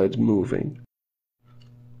 Besides moving.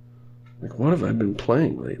 Like, what have I been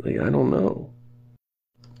playing lately? I don't know.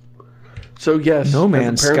 So yes. No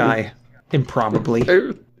Man's Sky. Improbably.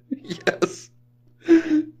 Yes.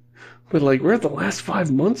 But like, where'd the last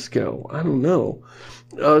 5 months go? I don't know.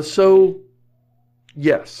 So,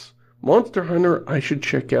 yes. Monster Hunter I should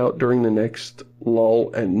check out during the next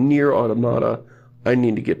lull, and Nier Automata, I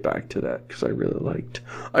need to get back to that, because I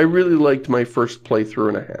really liked my first playthrough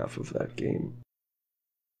and a half of that game.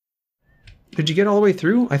 Did you get all the way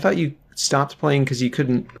through? I thought you stopped playing because you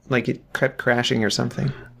couldn't, like, it kept crashing or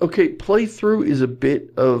something. Okay, playthrough is a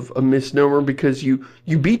bit of a misnomer, because you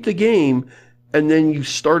beat the game, and then you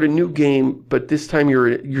start a new game, but this time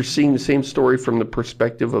you're seeing the same story from the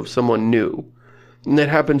perspective of someone new. And that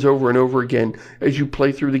happens over and over again as you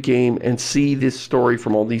play through the game and see this story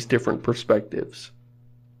from all these different perspectives.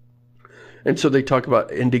 And so they talk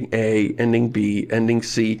about ending A, ending B, ending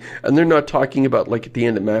C, and they're not talking about, like, at the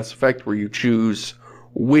end of Mass Effect where you choose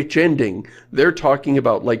which ending. They're talking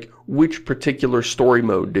about, like, which particular story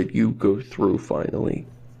mode did you go through finally.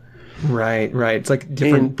 Right. It's like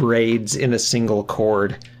different braids in a single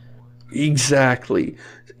cord. Exactly.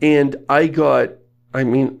 And I don't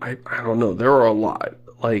know, there are a lot.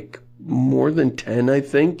 Like, more than 10, I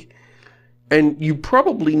think. And you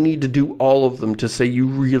probably need to do all of them to say you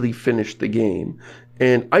really finished the game.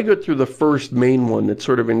 And I got through the first main one that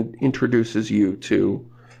sort of introduces you to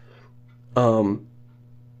the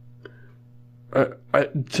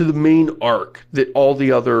main arc that all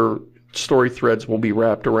the other story threads will be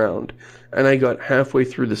wrapped around. And I got halfway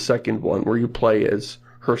through the second one where you play as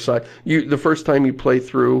her side. The first time you play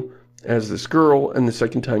through as this girl, and the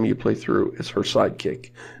second time you play through as her sidekick.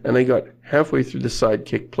 And I got halfway through the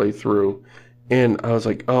sidekick playthrough, and I was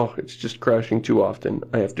like, oh, it's just crashing too often.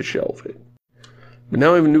 I have to shelve it. But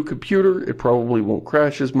now I have a new computer. It probably won't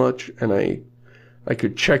crash as much, and I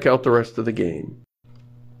could check out the rest of the game.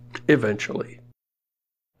 Eventually.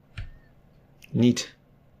 Neat.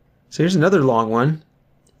 So here's another long one.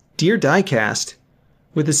 Dear Diecast,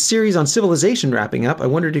 with the series on Civilization wrapping up, I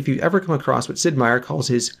wondered if you've ever come across what Sid Meier calls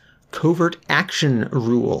his Covert Action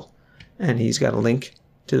Rule. And he's got a link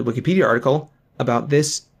to the Wikipedia article about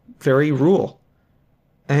this very rule.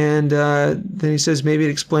 And then he says maybe it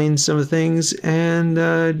explains some of the things. And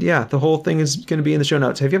yeah, the whole thing is going to be in the show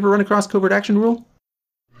notes. Have you ever run across Covert Action Rule?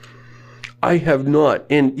 I have not.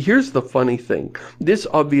 And here's the funny thing. This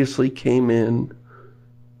obviously came in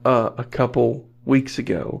a couple weeks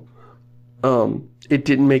ago. It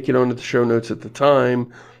didn't make it onto the show notes at the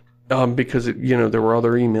time because there were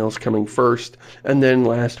other emails coming first. And then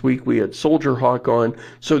last week we had Soldier Hawk on.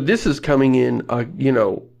 So this is coming in,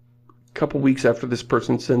 couple weeks after this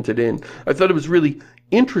person sent it in. I thought it was really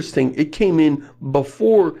interesting. It came in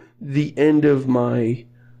before the end of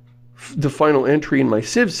the final entry in my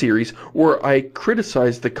Civ series, where I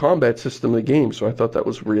criticized the combat system of the game, so I thought that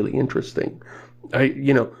was really interesting.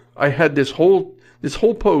 I had this whole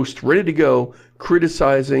post ready to go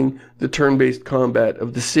criticizing the turn-based combat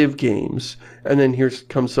of the Civ games, and then here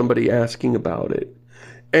comes somebody asking about it.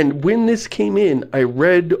 And when this came in, I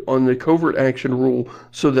read on the covert action rule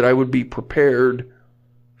so that I would be prepared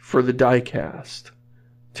for the diecast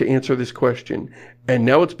to answer this question. And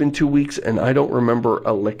now it's been 2 weeks and I don't remember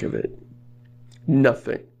a lick of it.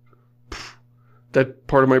 Nothing. That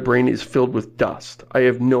part of my brain is filled with dust. I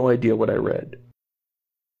have no idea what I read.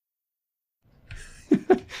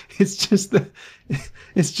 It's just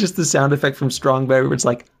the sound effect from Strong By where it's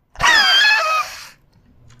like,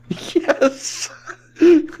 yes.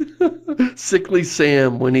 Sickly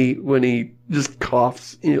Sam when he just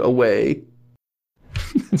coughs away.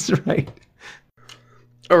 That's right.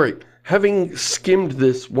 All right, having skimmed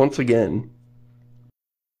this once again,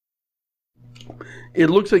 it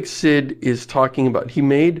looks like Sid is talking about, he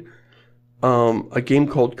made a game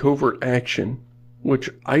called Covert Action, which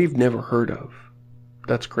I've never heard of.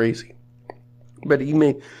 That's crazy. But he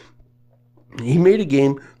made a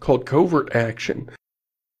game called Covert Action.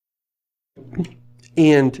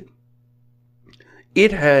 And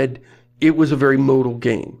it was a very modal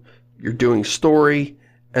game. You're doing story,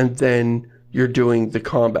 and then you're doing the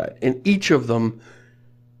combat. And each of them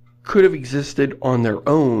could have existed on their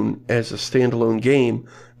own as a standalone game,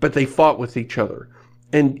 but they fought with each other.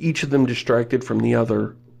 And each of them distracted from the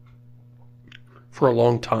other for a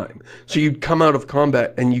long time. So you'd come out of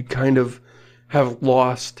combat and you kind of have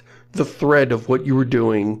lost the thread of what you were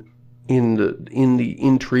doing in the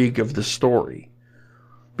intrigue of the story,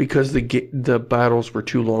 because the battles were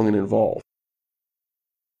too long and involved.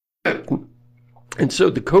 And so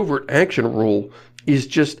the covert action rule is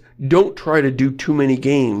just don't try to do too many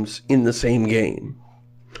games in the same game.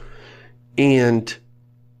 And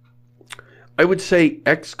I would say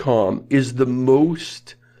XCOM is the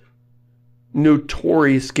most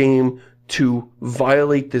notorious game to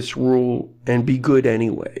violate this rule and be good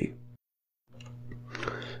anyway.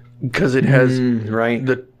 Because it has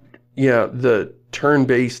the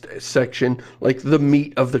turn-based section, like the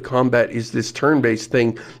meat of the combat is this turn-based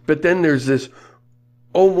thing, but then there's this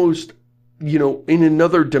almost, in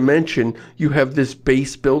another dimension, you have this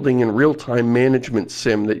base building and real-time management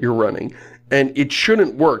sim that you're running, and it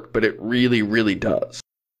shouldn't work, but it really, really does.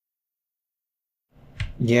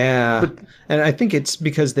 Yeah, and I think it's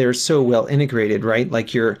because they're so well integrated, right?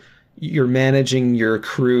 Like you're managing your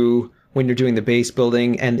crew when you're doing the base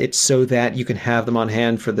building, and it's so that you can have them on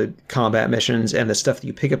hand for the combat missions, and the stuff that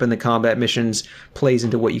you pick up in the combat missions plays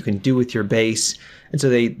into what you can do with your base. And so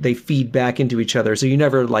they feed back into each other. So you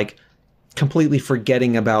never like completely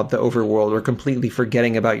forgetting about the overworld or completely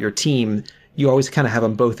forgetting about your team. You always kind of have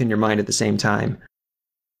them both in your mind at the same time.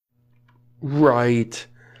 Right.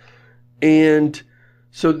 And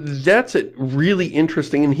so that's really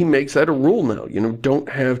interesting, and he makes that a rule now. Don't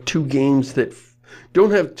have two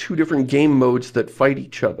different game modes that fight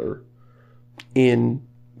each other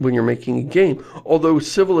when you're making a game. Although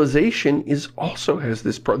Civilization also has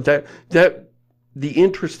this problem. That the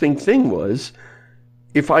interesting thing was,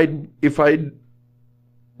 if I'd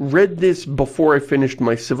read this before I finished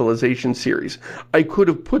my Civilization series, I could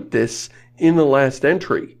have put this in the last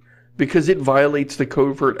entry, because it violates the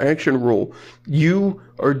covert action rule. You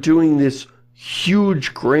are doing this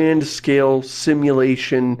huge grand scale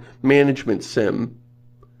simulation management sim,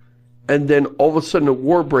 and then all of a sudden a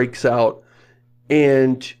war breaks out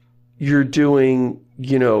and you're doing,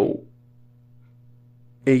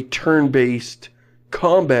 a turn-based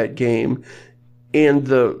combat game, and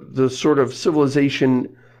the sort of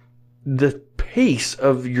civilization, the pace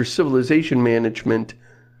of your civilization management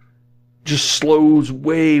just slows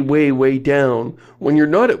way, way, way down. When you're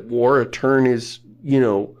not at war, a turn is,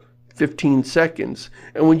 15 seconds.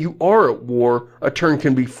 And when you are at war, a turn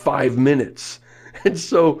can be 5 minutes. And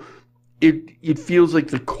so it feels like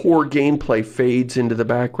the core gameplay fades into the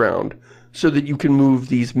background so that you can move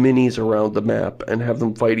these minis around the map and have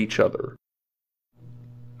them fight each other.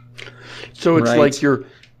 So it's like you're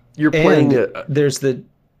playing there's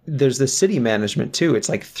the city management too. It's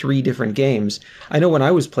like 3 different games. I know when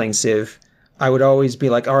I was playing Civ, I would always be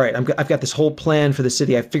like, all right, I've got this whole plan for the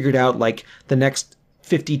city. I figured out like the next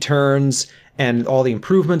 50 turns and all the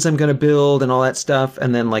improvements I'm going to build and all that stuff.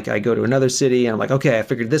 And then like I go to another city and I'm like, okay, I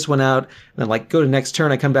figured this one out. And then like go to the next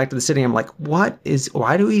turn, I come back to the city. And I'm like, why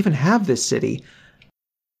do we even have this city?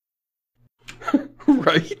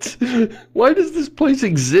 Right? Why does this place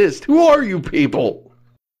exist? Who are you people?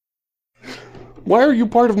 Why are you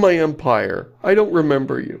part of my empire? I don't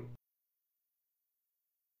remember you.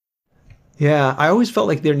 Yeah, I always felt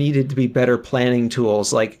like there needed to be better planning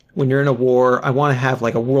tools. Like when you're in a war, I want to have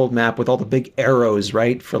like a world map with all the big arrows,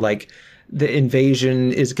 right? For like the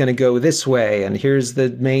invasion is going to go this way, and here's the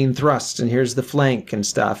main thrust, and here's the flank and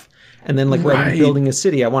stuff. And then like when I'm Right. building a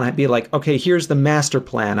city, I want to be like, okay, here's the master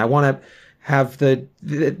plan. I want to have the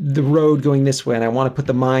road going this way, and I want to put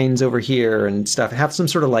the mines over here and stuff. Have some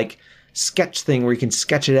sort of like sketch thing where you can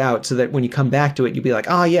sketch it out so that when you come back to it, you'll be like,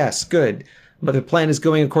 ah, yes, good. But the plan is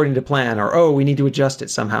going according to plan, or oh, we need to adjust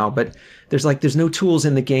it somehow. But there's no tools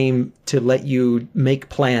in the game to let you make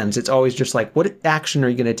plans. It's always just like, what action are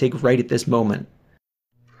you going to take right at this moment?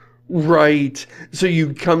 Right. So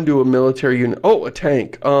you come to a military unit. Oh, a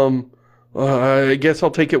tank. I guess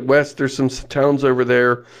I'll take it west. There's some towns over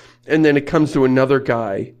there. And then it comes to another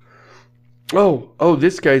guy. Oh,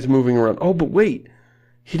 this guy's moving around. Oh, but wait.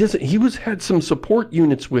 Had some support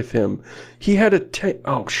units with him. He had a tank.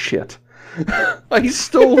 Oh, shit. I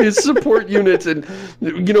stole his support units and,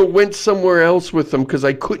 went somewhere else with them because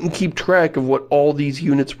I couldn't keep track of what all these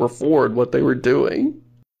units were for and what they were doing.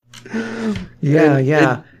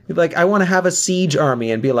 Yeah. Like, I want to have a siege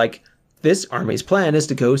army and be like, this army's plan is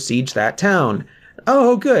to go siege that town.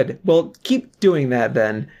 Oh, good. Well, keep doing that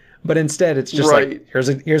then. But instead, it's just right. like,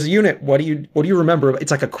 here's a unit. What do you remember?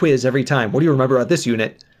 It's like a quiz every time. What do you remember about this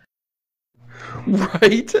unit?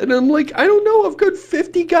 Right? And I'm like, I don't know. I've got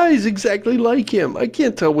 50 guys exactly like him. I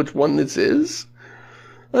can't tell which one this is.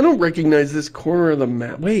 I don't recognize this corner of the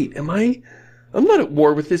map. Wait, I'm not at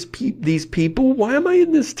war with these people. Why am I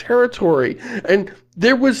in this territory? And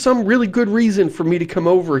there was some really good reason for me to come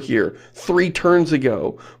over here 3 turns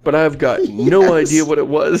ago, but I've got no idea what it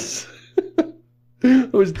was. I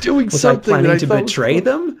was doing something. Was I planning to betray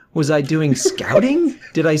them? Was I doing scouting?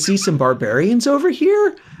 Did I see some barbarians over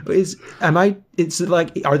here? It's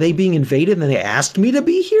like, are they being invaded and they asked me to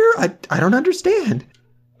be here? I don't understand.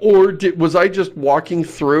 Or was I just walking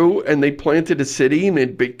through and they planted a city and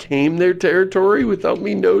it became their territory without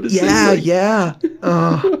me noticing? Yeah.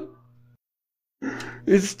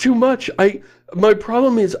 It's too much. My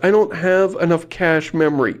problem is I don't have enough cache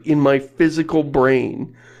memory in my physical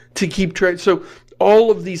brain to keep track. So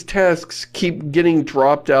all of these tasks keep getting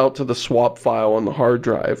dropped out to the swap file on the hard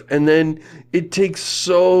drive. And then it takes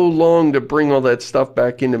so long to bring all that stuff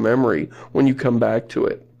back into memory when you come back to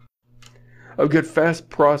it. I've got fast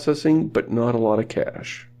processing, but not a lot of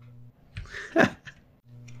cache.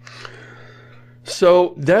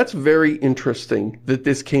 So that's very interesting that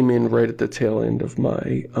this came in right at the tail end of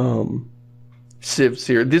my Civ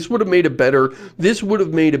series. This would have made a better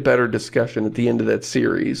discussion at the end of that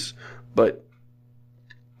series, but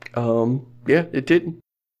yeah, it didn't.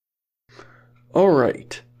 All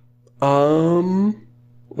right.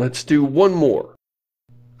 Let's do one more.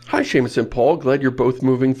 Hi, Seamus and Paul. Glad you're both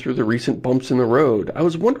moving through the recent bumps in the road. I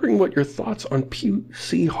was wondering what your thoughts on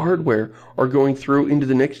PC hardware are going through into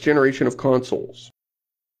the next generation of consoles.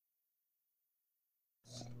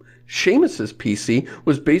 Seamus's PC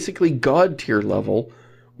was basically God tier level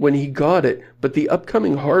when he got it, but the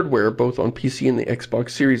upcoming hardware, both on PC and the Xbox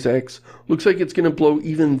Series X, looks like it's going to blow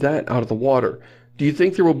even that out of the water. Do you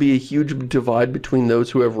think there will be a huge divide between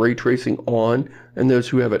those who have ray tracing on and those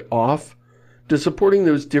who have it off? Does supporting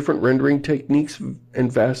those different rendering techniques and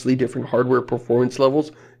vastly different hardware performance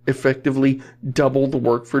levels effectively double the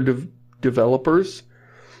work for developers?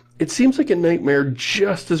 It seems like a nightmare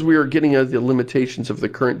just as we are getting out of the limitations of the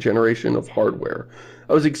current generation of hardware.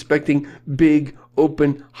 I was expecting big,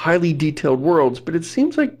 open, highly detailed worlds, but it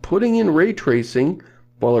seems like putting in ray tracing,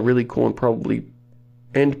 while a really cool and probably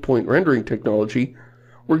endpoint rendering technology,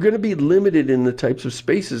 we're going to be limited in the types of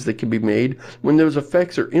spaces that can be made when those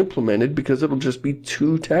effects are implemented because it'll just be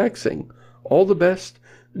too taxing. All the best,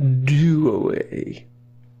 Duo-A.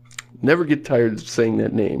 Never get tired of saying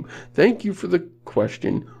that name. Thank you for the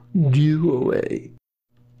question, Duo-A.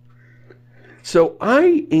 So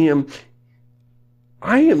I am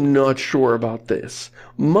not sure about this.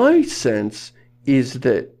 My sense is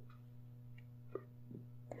that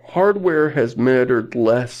hardware has mattered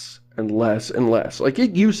less and less and less. Like,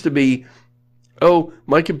 it used to be, oh,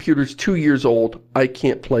 my computer's 2 years old, I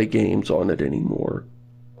can't play games on it anymore.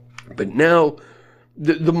 But now,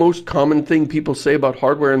 the most common thing people say about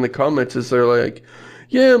hardware in the comments is they're like,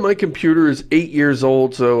 yeah, my computer is 8 years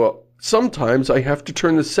old, so sometimes I have to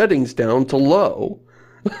turn the settings down to low.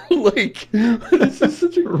 Like, this is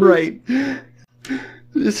such a Right.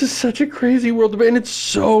 This is such a crazy world, and it's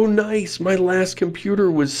so nice. My last computer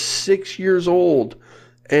was 6 years old,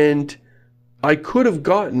 and I could have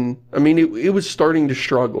gotten, I mean, it was starting to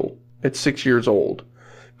struggle at 6 years old.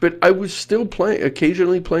 But I was still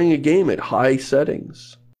occasionally playing a game at high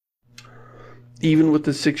settings. Even with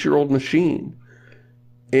the 6-year-old machine.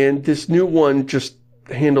 And this new one just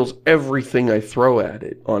handles everything I throw at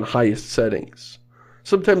it on highest settings.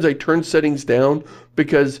 Sometimes I turn settings down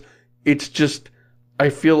because it's just, I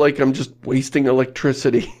feel like I'm just wasting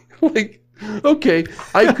electricity. Like, okay,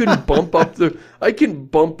 I can bump up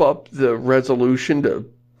the resolution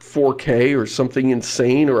to 4K or something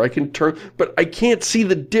insane, or I can turn, but I can't see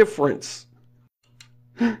the difference.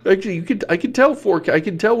 Actually, I can tell 4K, I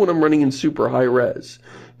can tell when I'm running in super high res.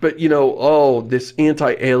 But, you know, oh, this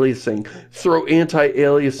anti-aliasing. Throw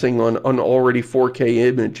anti-aliasing on an already 4K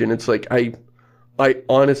image, and it's like, I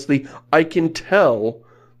honestly, I can tell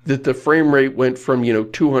that the frame rate went from, you know,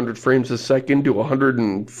 200 frames a second to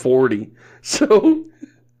 140. So,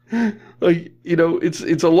 like, you know,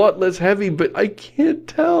 it's a lot less heavy, but I can't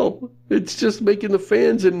tell. It's just making the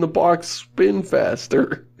fans in the box spin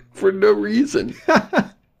faster for no reason.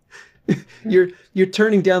 You're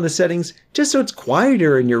turning down the settings just so it's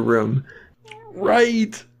quieter in your room.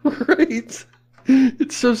 Right, right.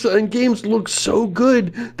 It's so, and games look so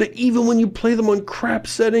good that even when you play them on crap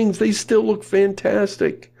settings, they still look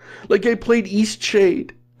fantastic. Like, I played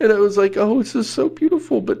Eastshade, and I was like, oh, this is so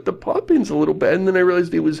beautiful, but the pop-in's a little bad. And then I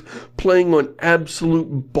realized it was playing on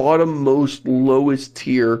absolute bottom-most, lowest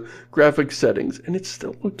tier graphic settings, and it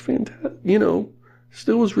still looked fantastic, you know.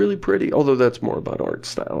 Still was really pretty, although that's more about art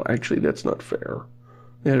style. Actually, that's not fair.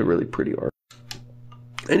 They had a really pretty art.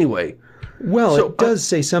 Anyway. Well, so, it does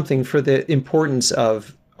say something for the importance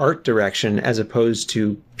of art direction as opposed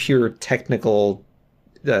to pure technical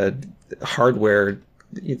hardware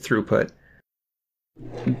throughput.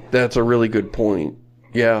 That's a really good point.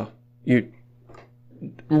 Yeah.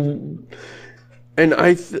 And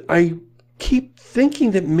I keep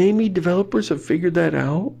thinking that maybe developers have figured that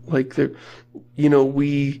out. Like, they're, you know,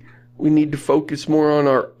 we need to focus more on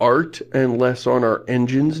our art and less on our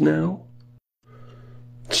engines now.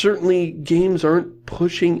 Certainly, games aren't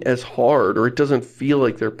pushing as hard, or it doesn't feel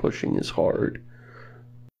like they're pushing as hard.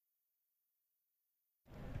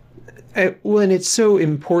 Well, and it's so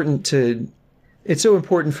important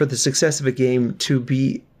for the success of a game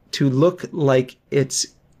to look like it's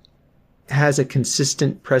has a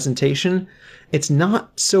consistent presentation. It's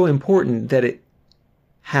not so important that it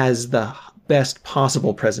has the best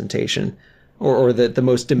possible presentation or the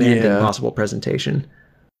most demanding possible presentation.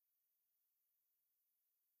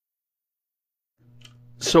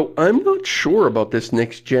 So I'm not sure about this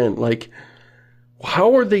next gen. Like,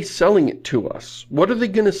 how are they selling it to us? What are they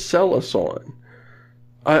going to sell us on?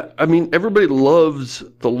 I mean, everybody loves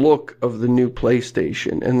the look of the new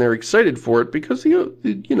PlayStation, and they're excited for it because, you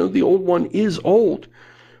know, the old one is old.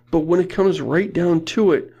 But when it comes right down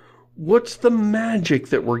to it, what's the magic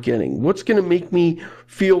that we're getting? What's going to make me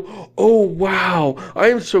feel, oh, wow, I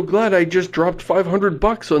am so glad I just dropped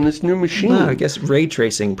 $500 on this new machine? I guess ray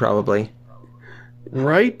tracing, probably.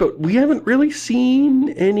 Right, but we haven't really seen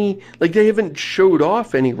any, like, they haven't showed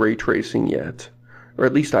off any ray tracing yet. Or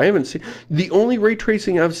at least I haven't seen. The only ray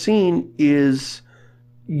tracing I've seen is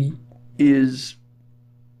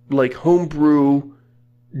like homebrew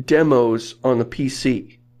demos on the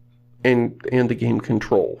PC and the game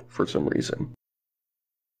Control for some reason.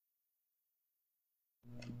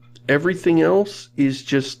 Everything else is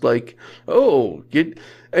just like, oh,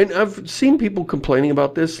 and I've seen people complaining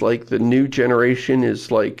about this, like the new generation is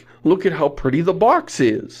like, look at how pretty the box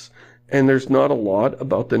is. And there's not a lot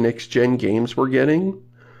about the next-gen games we're getting.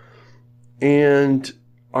 And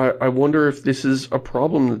I wonder if this is a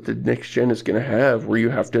problem that the next-gen is going to have, where you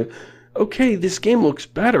have to, okay, this game looks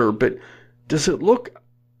better, but does it look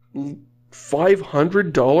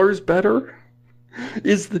 $500 better?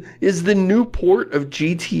 Is the new port of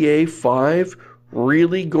GTA 5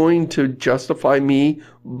 really going to justify me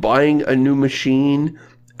buying a new machine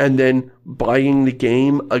and then buying the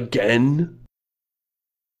game again?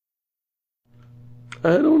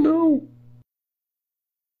 I don't know.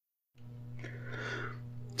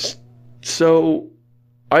 So,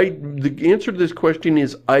 the answer to this question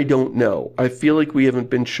is I don't know. I feel like we haven't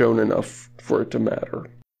been shown enough for it to matter.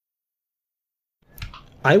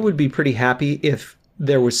 I would be pretty happy if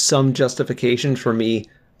there was some justification for me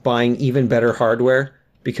buying even better hardware,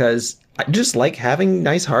 because I just like having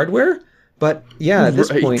nice hardware. But yeah, at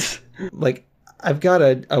this point, like, I've got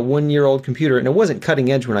a 1-year-old computer, and it wasn't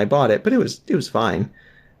cutting edge when I bought it, but it was fine.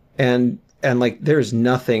 And like, there's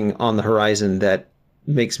nothing on the horizon that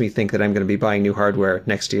makes me think that I'm going to be buying new hardware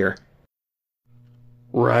next year.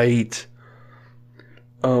 Right.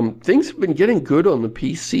 things have been getting good on the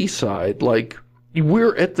PC side. Like,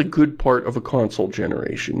 we're at the good part of a console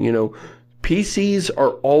generation, you know. PCs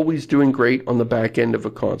are always doing great on the back end of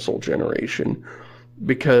a console generation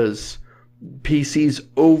because PCs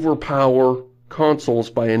overpower consoles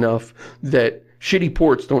by enough that shitty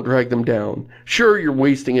ports don't drag them down. Sure, you're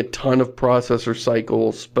wasting a ton of processor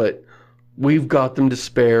cycles, but we've got them to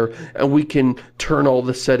spare, and we can turn all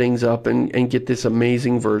the settings up and get this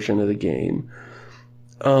amazing version of the game.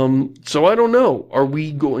 So I don't know. Are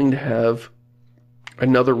we going to have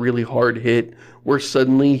another really hard hit where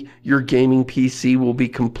suddenly your gaming PC will be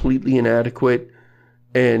completely inadequate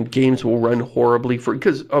and games will run horribly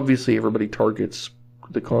because obviously everybody targets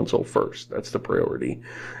the console first. That's the priority.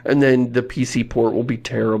 And then the PC port will be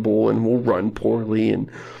terrible and will run poorly and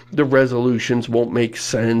the resolutions won't make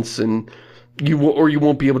sense and you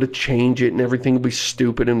won't be able to change it and everything will be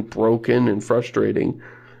stupid and broken and frustrating.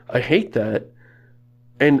 I hate that.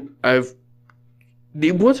 And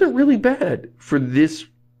it wasn't really bad for the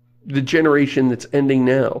generation that's ending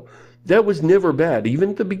now. That was never bad.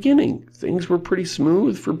 Even at the beginning, things were pretty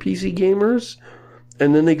smooth for PC gamers.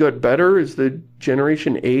 And then they got better as the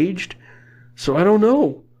generation aged. So I don't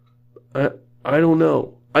know. I don't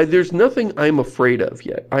know. There's nothing I'm afraid of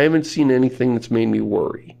yet. I haven't seen anything that's made me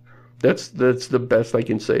worry. That's the best I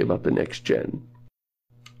can say about the next gen.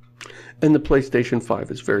 And the PlayStation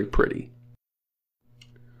 5 is very pretty.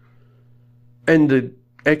 And the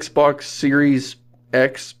Xbox Series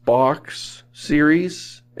X box,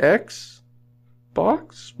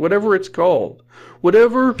 whatever it's called,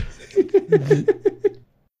 whatever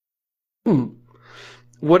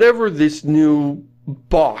this new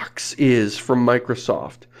box is from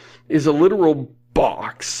Microsoft is a literal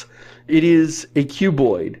box. It is a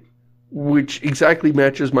cuboid, which exactly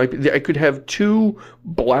matches I could have two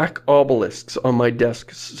black obelisks on my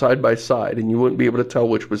desk side by side, and you wouldn't be able to tell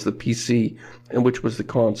which was the PC and which was the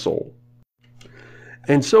console.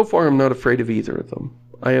 And so far, I'm not afraid of either of them.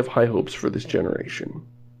 I have high hopes for this generation.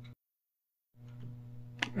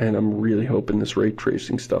 And I'm really hoping this ray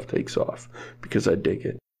tracing stuff takes off, because I dig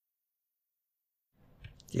it.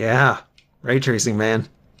 Yeah, ray tracing, man.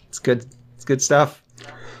 It's good. It's good stuff.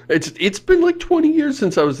 It's been like 20 years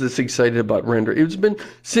since I was this excited about render. It's been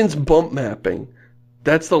since bump mapping.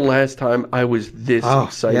 That's the last time I was this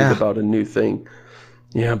excited about a new thing.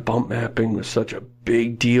 Yeah, bump mapping was such a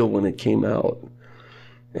big deal when it came out.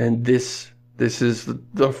 And this is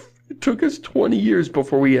it took us 20 years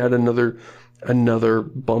before we had another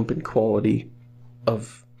bump in quality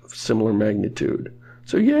of similar magnitude.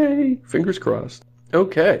 So yay, fingers crossed.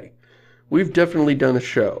 Okay, we've definitely done a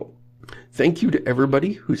show. Thank you to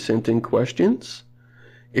everybody who sent in questions.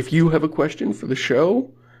 If you have a question for the show,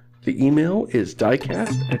 the email is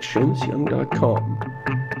diecast@seamusyoung.com.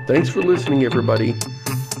 Thanks for listening, everybody.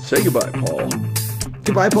 Say goodbye, Paul.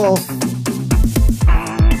 Goodbye, Paul.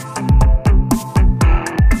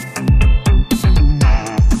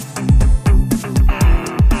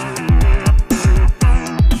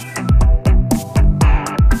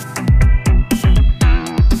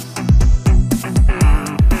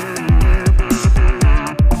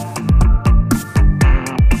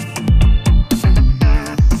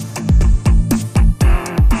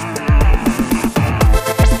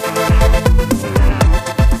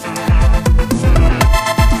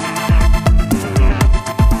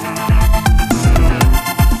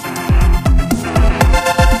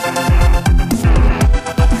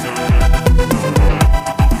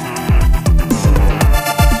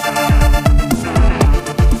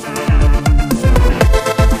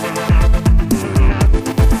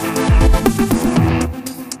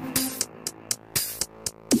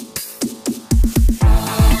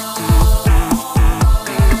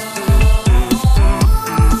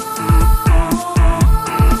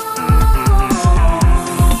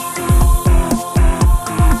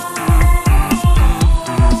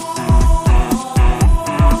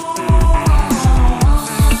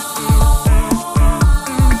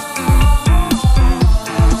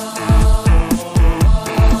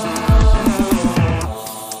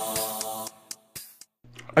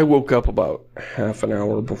 I woke up about half an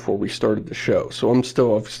hour before we started the show, so I've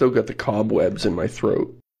still got the cobwebs in my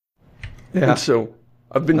throat. Yeah. And so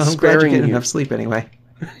I've been I'm sparing glad you're getting you enough sleep anyway.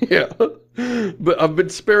 Yeah. But I've been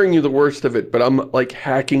sparing you the worst of it, but I'm like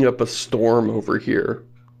hacking up a storm over here.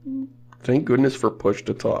 Thank goodness for push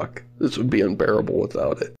to talk. This would be unbearable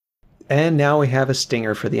without it. And now we have a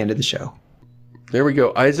stinger for the end of the show. There we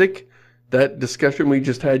go. Isaac, that discussion we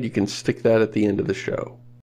just had, you can stick that at the end of the show.